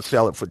 $5, they're going to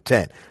sell it for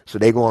 $10. So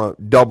they're going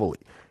to double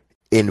it.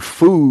 In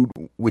food,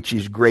 which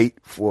is great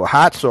for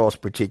hot sauce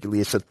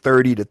particularly, it's a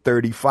 30 to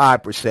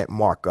 35%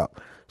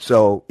 markup.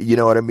 So, you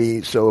know what I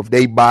mean? So if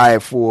they buy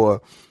it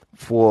for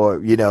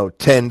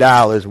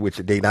 $10, which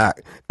they not,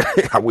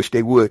 I wish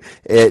they would,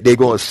 they're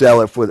going to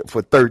sell it for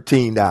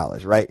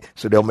 $13, right?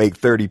 So they'll make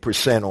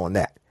 30% on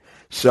that.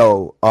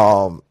 So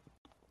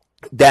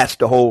that's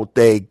the whole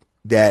thing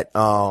that,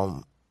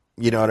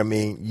 you know what I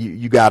mean?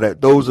 You gotta,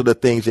 those are the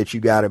things that you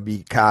gotta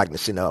be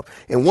cognizant of.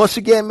 And once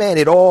again, man,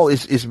 it all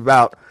is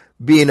about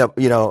being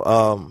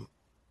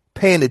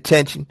paying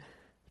attention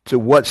to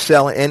what's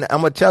selling. And I'm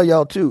going to tell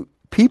y'all too,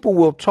 people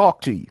will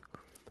talk to you.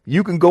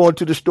 You can go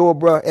into the store,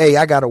 bro. Hey,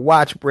 I got a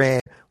watch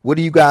brand. What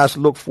do you guys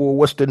look for?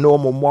 What's the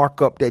normal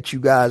markup that you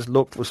guys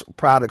look for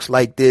products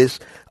like this?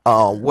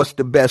 What's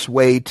the best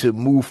way to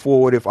move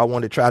forward if I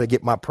want to try to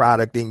get my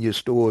product in your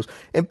stores?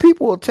 And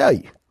people will tell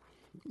you,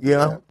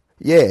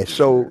 Yeah.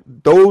 So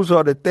those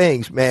are the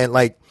things, man.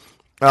 Like,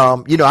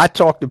 I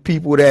talk to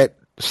people that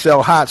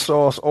sell hot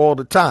sauce all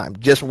the time.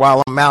 Just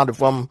while I'm out,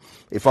 if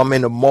I'm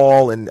in the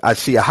mall and I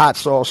see a hot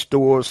sauce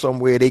store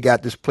somewhere, they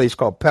got this place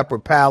called Pepper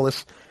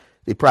Palace.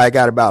 They probably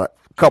got about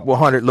a couple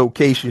 100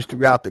 locations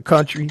throughout the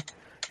country.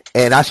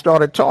 And I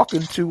started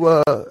talking to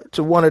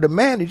one of the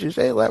managers.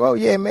 They like, oh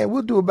yeah, man,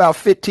 we'll do about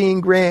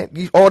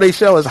 $15,000. All they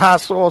sell is hot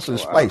sauce and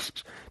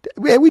spices.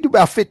 Yeah, we do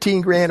about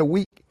 $15,000 a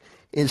week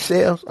in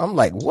sales. I'm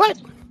like, what?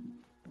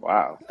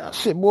 Wow. I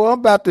said, boy, I'm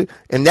about to,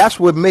 and that's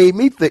what made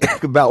me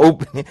think about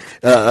opening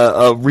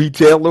a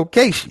retail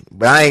location.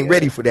 But I ain't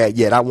ready for that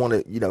yet. I want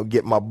to,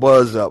 get my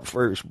buzz up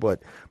first.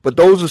 But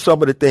those are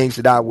some of the things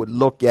that I would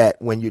look at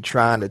when you're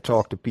trying to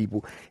talk to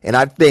people. And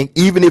I think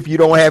even if you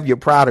don't have your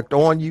product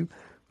on you,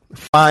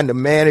 find a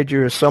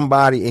manager or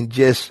somebody and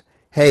just,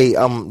 hey,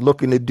 I'm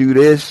looking to do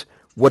this.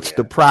 What's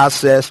the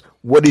process?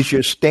 What is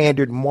your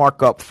standard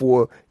markup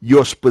for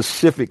your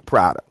specific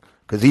product?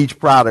 Because each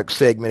product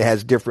segment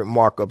has different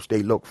markups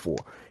they look for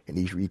in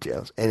these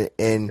retails.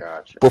 And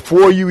Gotcha.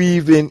 before you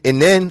even,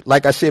 and then,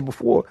 like I said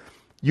before,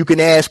 you can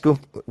ask them,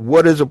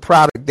 what is a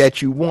product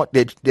that you want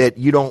that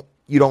you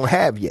don't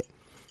have yet?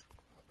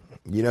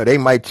 They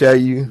might tell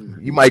you,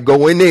 you might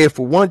go in there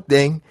for one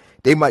thing.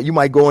 You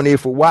might go in there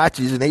for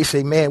watches, and they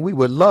say, man, we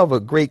would love a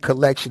great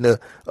collection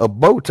of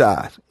bow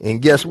ties.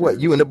 And guess what?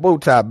 You in the bow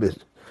tie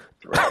business.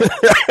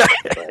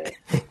 Right.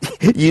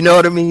 You know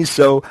what I mean?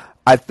 So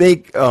I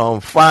think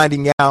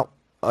finding out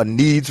a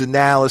needs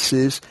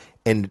analysis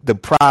and the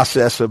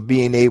process of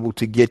being able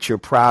to get your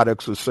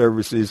products or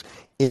services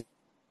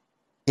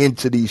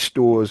into these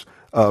stores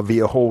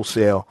via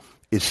wholesale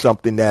is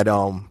something that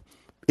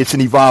it's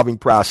an evolving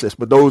process.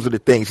 But those are the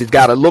things. It's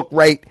got to look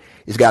right.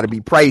 It's got to be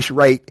priced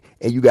right,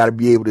 and you got to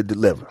be able to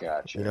deliver.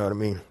 Gotcha. You know what I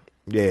mean?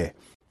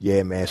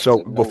 Yeah, man.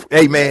 So,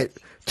 hey, man,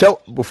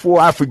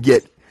 before I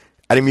forget,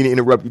 I didn't mean to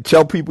interrupt you.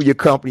 Tell people your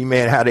company,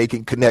 man, how they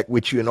can connect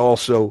with you. And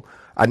also,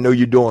 I know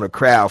you're doing a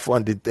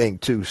crowdfunded thing,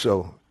 too.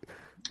 So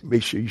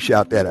make sure you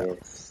shout that out.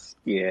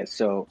 Yeah,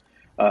 so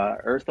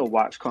Eartha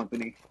Watch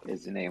Company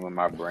is the name of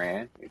my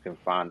brand. You can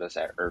find us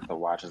at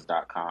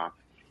earthawatches.com.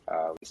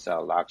 We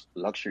sell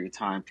luxury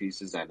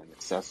timepieces at an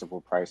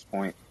accessible price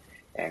point.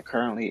 And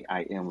currently,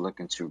 I am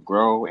looking to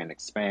grow and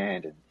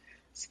expand and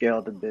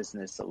scale the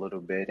business a little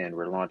bit. And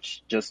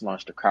just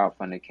launched a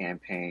crowdfunding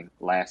campaign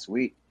last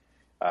week.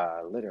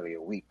 Literally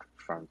a week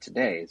from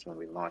today is when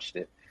we launched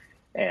it.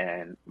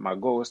 And my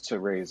goal is to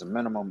raise a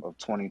minimum of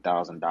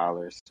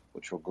 $20,000,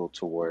 which will go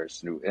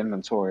towards new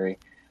inventory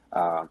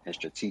and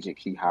strategic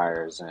key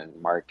hires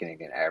and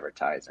marketing and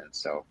advertising.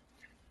 So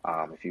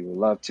if you would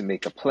love to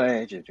make a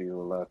pledge, if you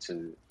would love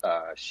to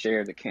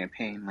share the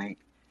campaign link,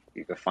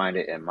 you can find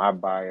it in my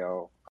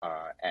bio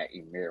at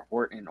Emir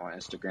Horton on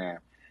Instagram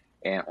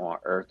and on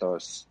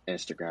Eartha's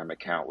Instagram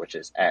account, which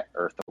is at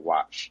Eartha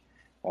Watch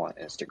on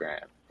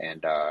Instagram.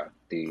 And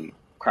the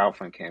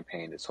crowdfunding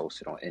campaign is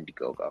hosted on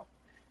Indiegogo.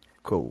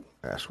 Cool.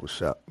 That's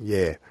what's up.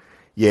 Yeah.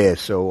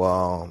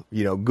 So,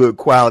 good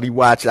quality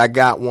watch. I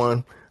got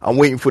one. I'm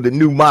waiting for the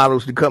new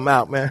models to come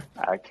out, man.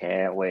 I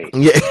can't wait.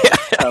 Yeah.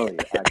 Tell you,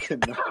 I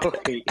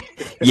cannot wait.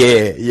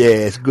 Yeah,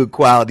 it's good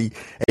quality.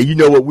 And you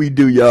know what we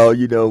do, y'all.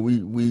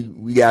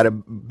 We got to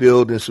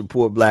build and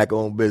support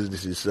black-owned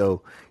businesses.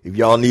 So if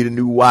y'all need a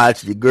new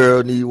watch, your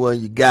girl needs one,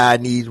 your guy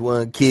needs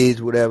one,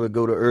 kids, whatever,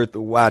 go to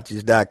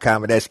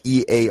earthawatches.com. And that's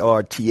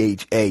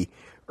EARTHA,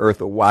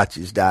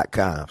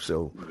 earthawatches.com.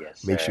 So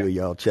make sure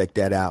y'all check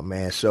that out,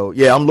 man. So,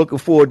 yeah, I'm looking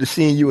forward to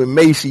seeing you in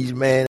Macy's,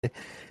 man.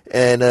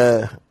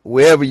 And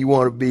wherever you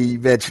want to be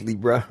eventually,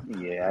 bro.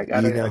 Yeah, I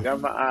got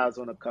my eyes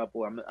on a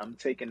couple. I'm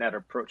taking that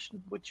approach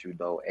with you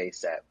though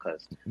ASAP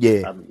because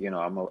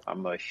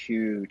I'm a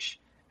huge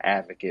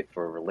advocate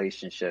for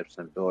relationships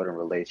and building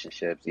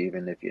relationships.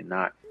 Even if you're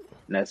not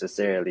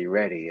necessarily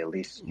ready, at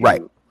least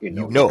you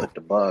put the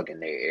bug in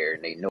their ear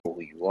and they know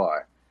who you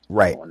are.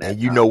 Right, and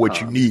you know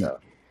what you need. So,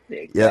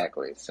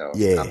 exactly. Yep. So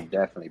I'm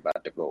definitely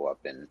about to go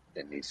up in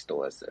these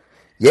stores.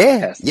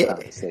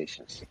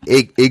 Conversations.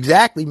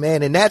 Exactly,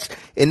 man. And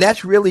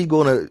that's really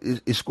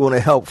gonna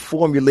help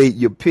formulate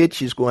your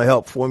pitch. It's gonna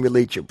help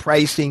formulate your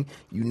pricing.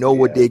 You know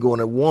what they're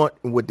gonna want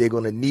and what they're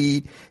gonna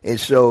need. And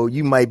so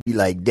you might be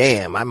like,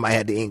 damn, I might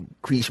have to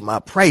increase my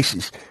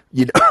prices,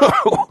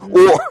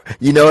 or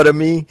you know what I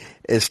mean?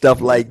 And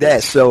stuff like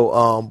that.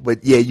 So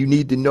but yeah, you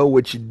need to know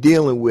what you're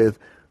dealing with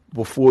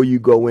before you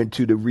go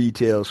into the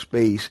retail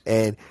space.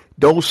 And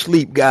don't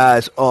sleep,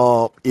 guys.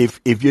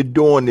 If you're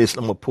doing this,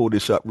 I'm gonna pull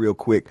this up real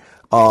quick.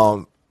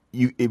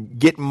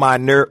 Get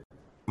minority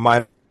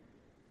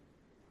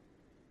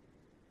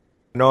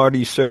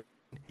cert.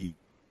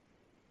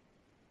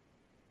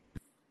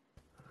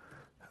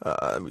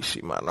 Let me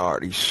see,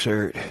 minority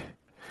cert.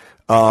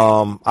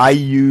 I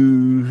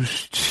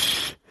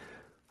used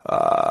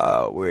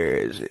where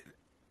is it?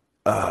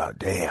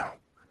 Damn.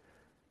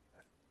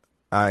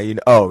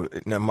 No,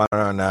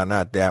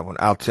 not that one.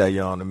 I'll tell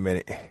you in a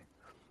minute.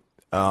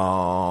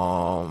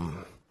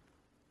 Not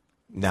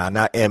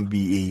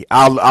MBE.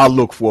 I'll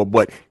look for it,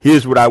 but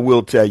here's what I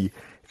will tell you.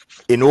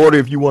 In order,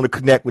 if you want to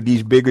connect with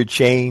these bigger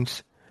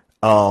chains,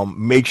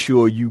 make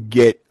sure you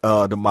get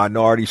the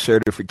minority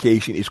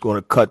certification. It's going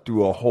to cut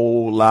through a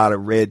whole lot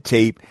of red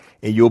tape,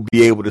 and you'll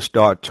be able to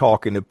start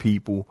talking to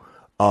people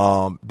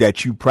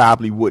that you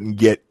probably wouldn't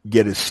get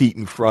a seat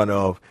in front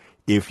of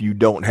if you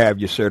don't have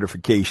your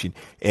certification.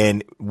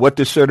 And what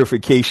the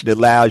certification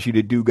allows you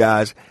to do,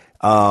 guys,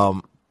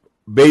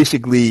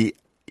 basically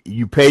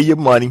you pay your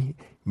money,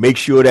 make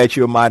sure that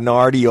you're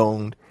minority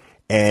owned,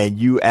 and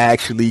you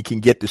actually can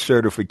get the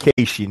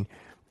certification.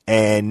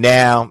 And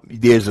now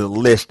there's a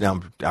list.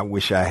 I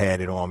wish I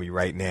had it on me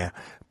right now,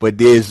 but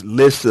there's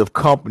lists of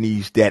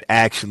companies that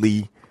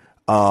actually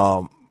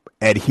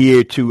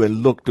adhere to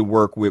and look to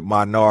work with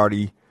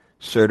minority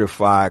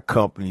certified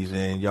companies.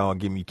 And y'all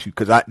give me two,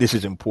 because this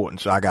is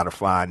important, so I got to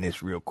find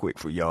this real quick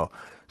for y'all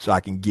so I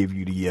can give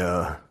you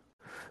the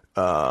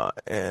I'm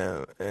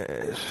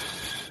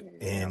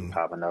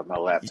popping up my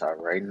laptop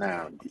right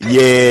now.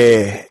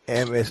 Yeah,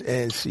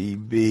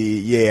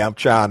 MSNCB. Yeah, I'm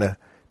trying to.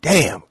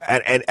 Damn,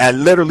 and I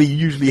literally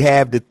usually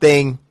have the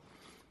thing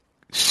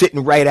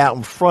sitting right out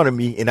in front of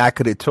me, and I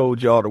could have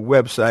told y'all the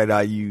website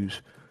I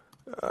use.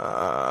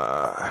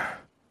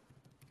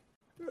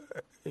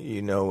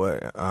 You know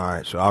what? All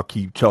right, so I'll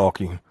keep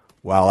talking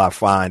while I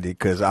find it,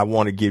 because I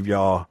want to give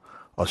y'all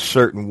a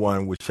certain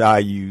one which I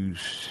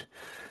use.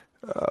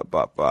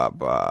 That's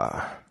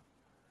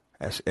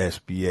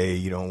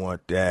SBA. You don't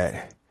want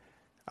that.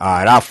 All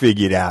right, I'll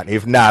figure it out.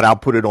 If not, I'll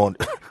put it on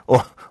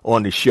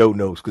on the show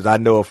notes, because I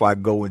know if I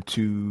go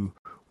into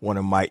one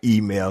of my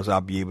emails, I'll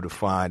be able to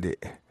find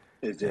it.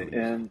 Is it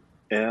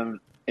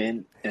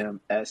nmsdc.org?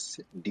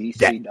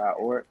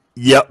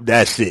 Yep,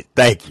 that's it.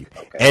 Thank you.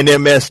 Okay.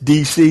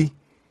 NMSDC?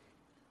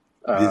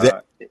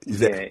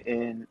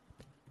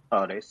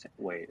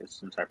 Wait, it's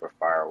some type of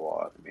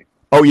firewall to me.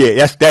 Oh,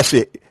 yeah, that's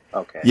it.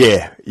 Okay.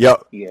 Yeah,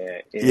 yep.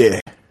 Yeah,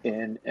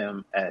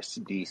 nmsdc.org.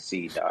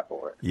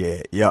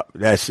 Yeah, yep,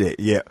 that's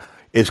it. Yeah.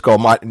 It's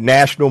called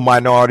National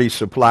Minority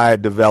Supplier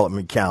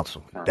Development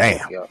Council.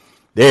 Damn. Yep.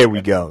 There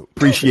we go.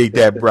 Appreciate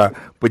that, bro.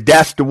 But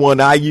that's the one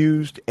I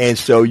used, and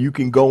so you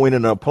can go in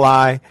and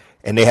apply,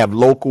 and they have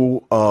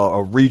local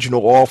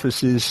regional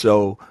offices.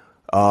 So,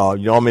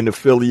 I'm in the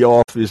Philly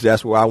office.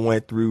 That's where I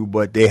went through,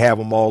 but they have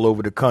them all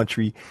over the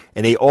country.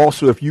 And they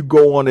also, if you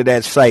go onto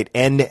that site,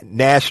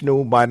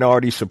 National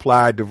Minority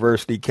Supplier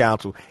Diversity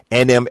Council,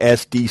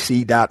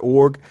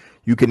 nmsdc.org,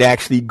 you can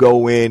actually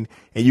go in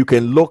and you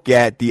can look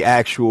at the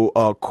actual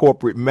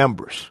corporate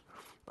members.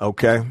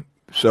 Okay.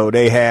 So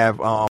they have,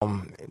 I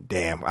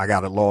got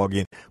to log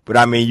in. But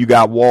I mean, you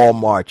got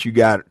Walmart, you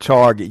got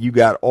Target, you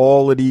got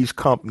all of these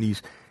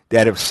companies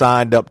that have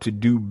signed up to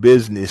do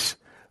business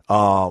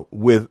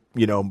with,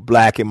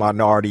 black and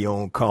minority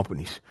owned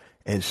companies.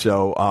 And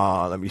so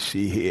let me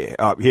see here.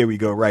 Here we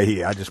go right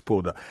here. I just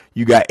pulled up.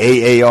 You got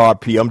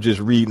AARP. I'm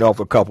just reading off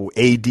a couple.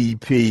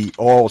 ADP,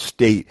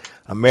 Allstate,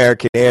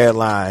 American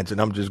Airlines,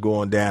 and I'm just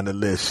going down the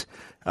list.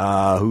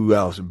 Who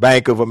else?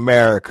 Bank of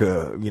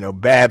America,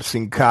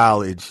 Babson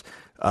College,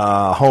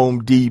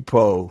 Home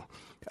Depot.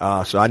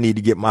 So I need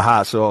to get my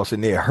hot sauce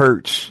in there.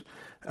 Hertz.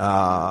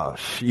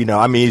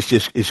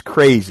 It's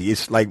crazy.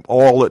 It's like a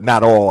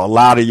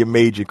lot of your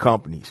major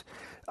companies.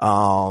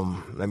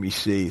 Let me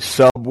see.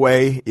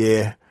 Subway,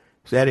 yeah.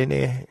 Is that in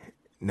there?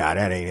 Nah,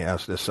 that ain't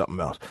else. There's something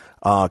else.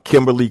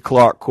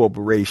 Kimberly-Clark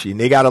Corporation.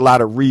 They got a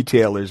lot of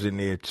retailers in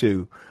there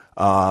too.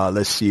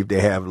 Let's see if they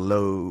have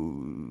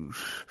Lowe's.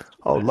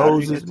 Oh,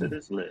 Lowe's is to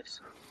this list.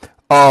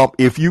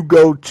 If you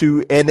go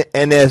to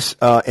nmsdc.org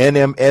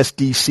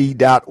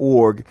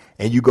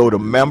and you go to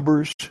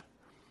members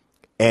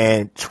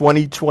and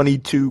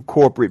 2022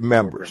 corporate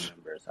members.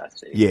 I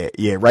see.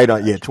 Yeah, right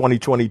on. Yeah,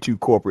 2022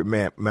 corporate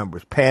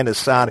members.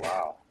 Panasonic.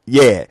 Wow.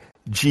 Yeah,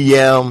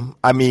 GM.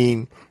 I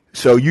mean,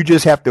 so you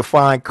just have to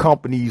find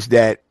companies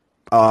that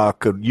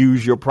could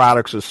use your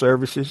products or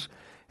services.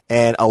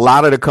 And a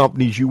lot of the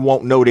companies, you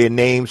won't know their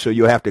names, so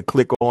you'll have to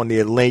click on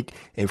their link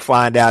and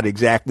find out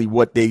exactly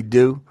what they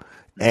do.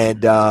 And,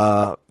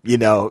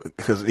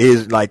 because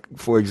here's like,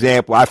 for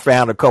example, I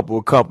found a couple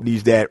of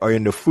companies that are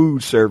in the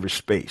food service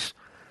space.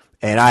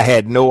 And I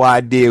had no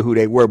idea who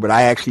they were, but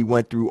I actually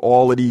went through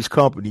all of these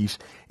companies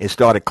and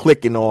started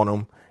clicking on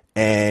them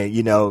and,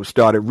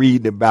 started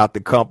reading about the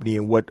company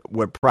and what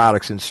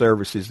products and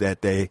services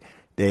that they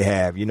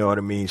have. You know what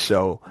I mean?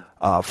 So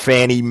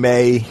Fannie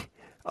Mae,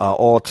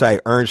 all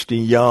type, Ernst &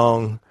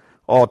 Young,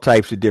 all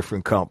types of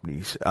different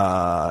companies.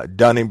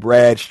 Dun &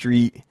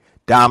 Bradstreet,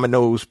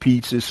 Domino's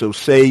Pizza. So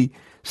say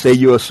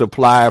you're a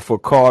supplier for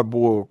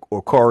cardboard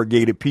or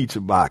corrugated pizza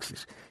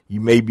boxes.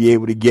 You may be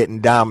able to get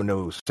in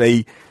Domino's.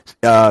 Say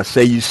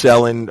you're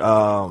selling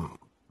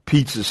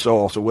pizza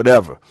sauce or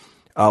whatever.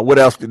 What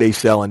else do they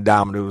sell in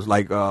Domino's?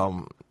 Like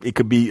it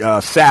could be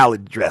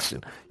salad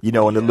dressing, in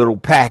the little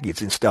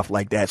packets and stuff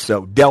like that.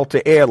 So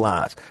Delta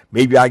Airlines,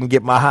 maybe I can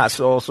get my hot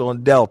sauce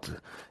on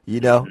Delta,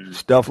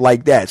 stuff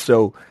like that.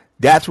 So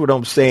that's what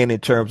I'm saying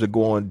in terms of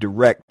going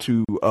direct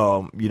to,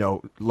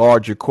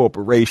 larger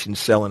corporations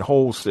selling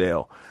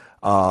wholesale.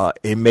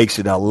 It makes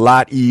it a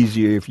lot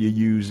easier if you're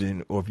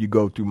using or if you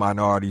go through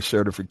minority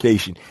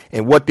certification.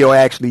 And what they'll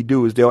actually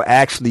do is they'll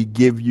actually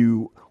give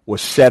you or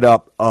set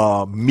up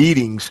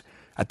meetings.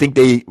 I think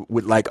they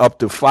with like up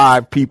to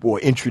 5 people or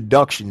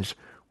introductions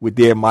with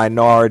their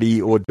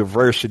minority or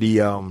diversity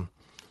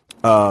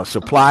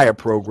supplier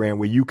program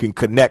where you can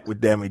connect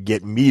with them and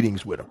get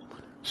meetings with them.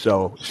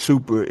 So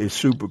it's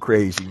super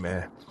crazy,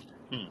 man.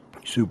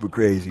 Super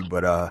crazy,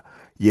 but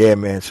yeah,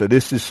 man. So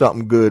this is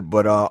something good.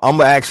 But I'm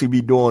gonna actually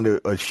be doing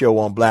a show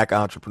on Black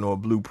Entrepreneur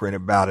Blueprint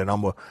about it.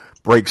 I'm gonna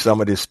break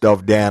some of this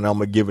stuff down. I'm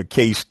gonna give a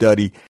case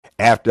study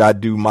after I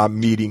do my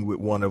meeting with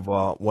one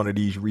of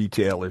these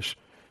retailers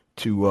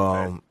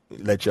to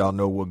let y'all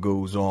know what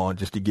goes on,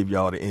 just to give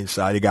y'all the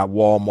insight. They got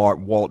Walmart,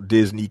 Walt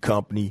Disney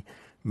Company.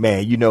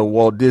 Man, you know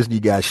Walt Disney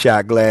got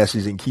shot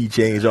glasses and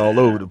keychains all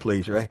over the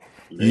place, right?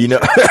 You know,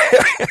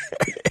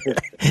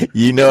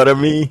 you know what I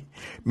mean?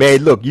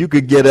 Man, look, you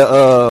could get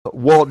a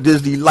Walt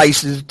Disney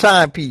licensed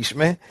timepiece,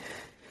 man.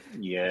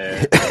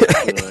 Yeah.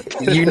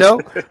 You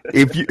know,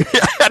 if you,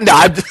 no,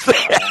 I'm just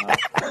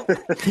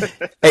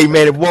saying. Hey,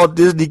 man, if Walt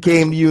Disney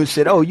came to you and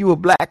said, "Oh, you a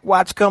black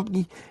watch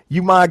company?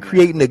 You mind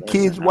creating a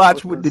kids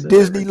watch with the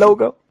Disney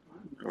logo?"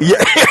 Right.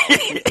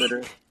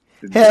 Yeah.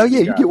 Hell yeah,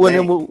 you get one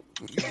of them.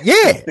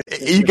 Yeah,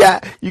 you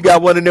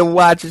got one of them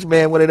watches,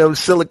 man. One of those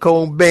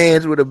silicone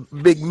bands with a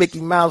big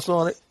Mickey Mouse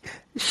on it.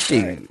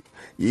 Shit. Right.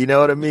 You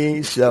know what I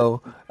mean?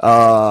 So,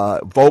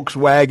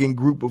 Volkswagen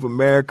Group of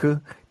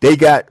America, they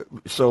got,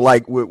 so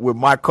like with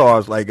my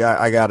cars, like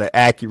I got an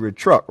Acura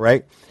truck,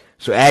 right?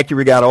 So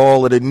Acura got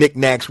all of the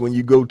knickknacks when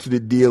you go to the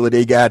dealer.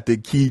 They got the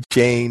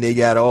keychain. They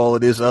got all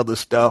of this other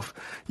stuff.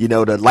 You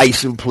know, the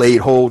license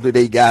plate holder.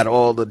 They got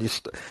all of this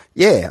stuff.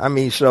 Yeah, I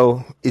mean,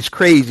 so it's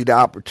crazy the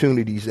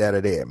opportunities that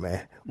are there,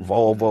 man.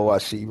 Volvo, I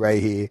see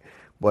right here.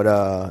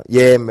 But,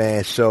 yeah,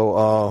 man.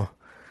 So,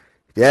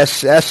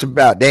 that's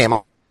about, damn,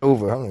 I'm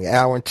over. I'm an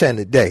hour and 10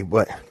 today,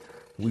 but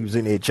we was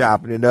in there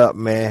chopping it up,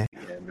 man.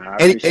 Yeah, no,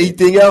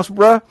 anything else,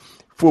 bro,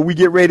 before we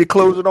get ready to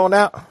close it on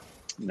out?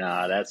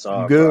 Nah, that's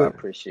all. Good. Bro. I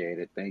appreciate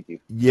it. Thank you.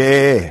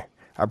 Yeah,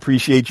 I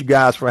appreciate you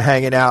guys for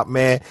hanging out,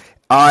 man.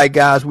 All right,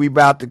 guys, we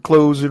about to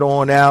close it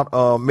on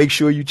out. Make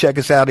sure you check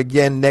us out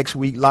again next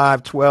week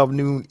live, 12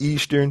 noon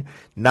Eastern,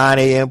 9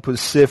 a.m.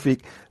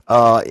 Pacific.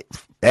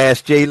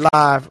 Ask Jay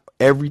Live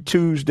every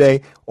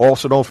Tuesday.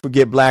 Also, don't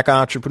forget Black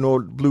Entrepreneur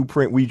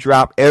Blueprint. We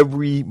drop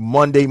every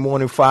Monday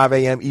morning, 5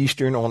 a.m.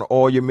 Eastern on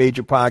all your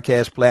major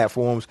podcast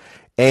platforms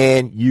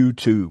and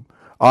YouTube.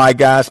 All right,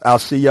 guys, I'll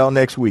see y'all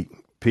next week.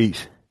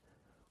 Peace.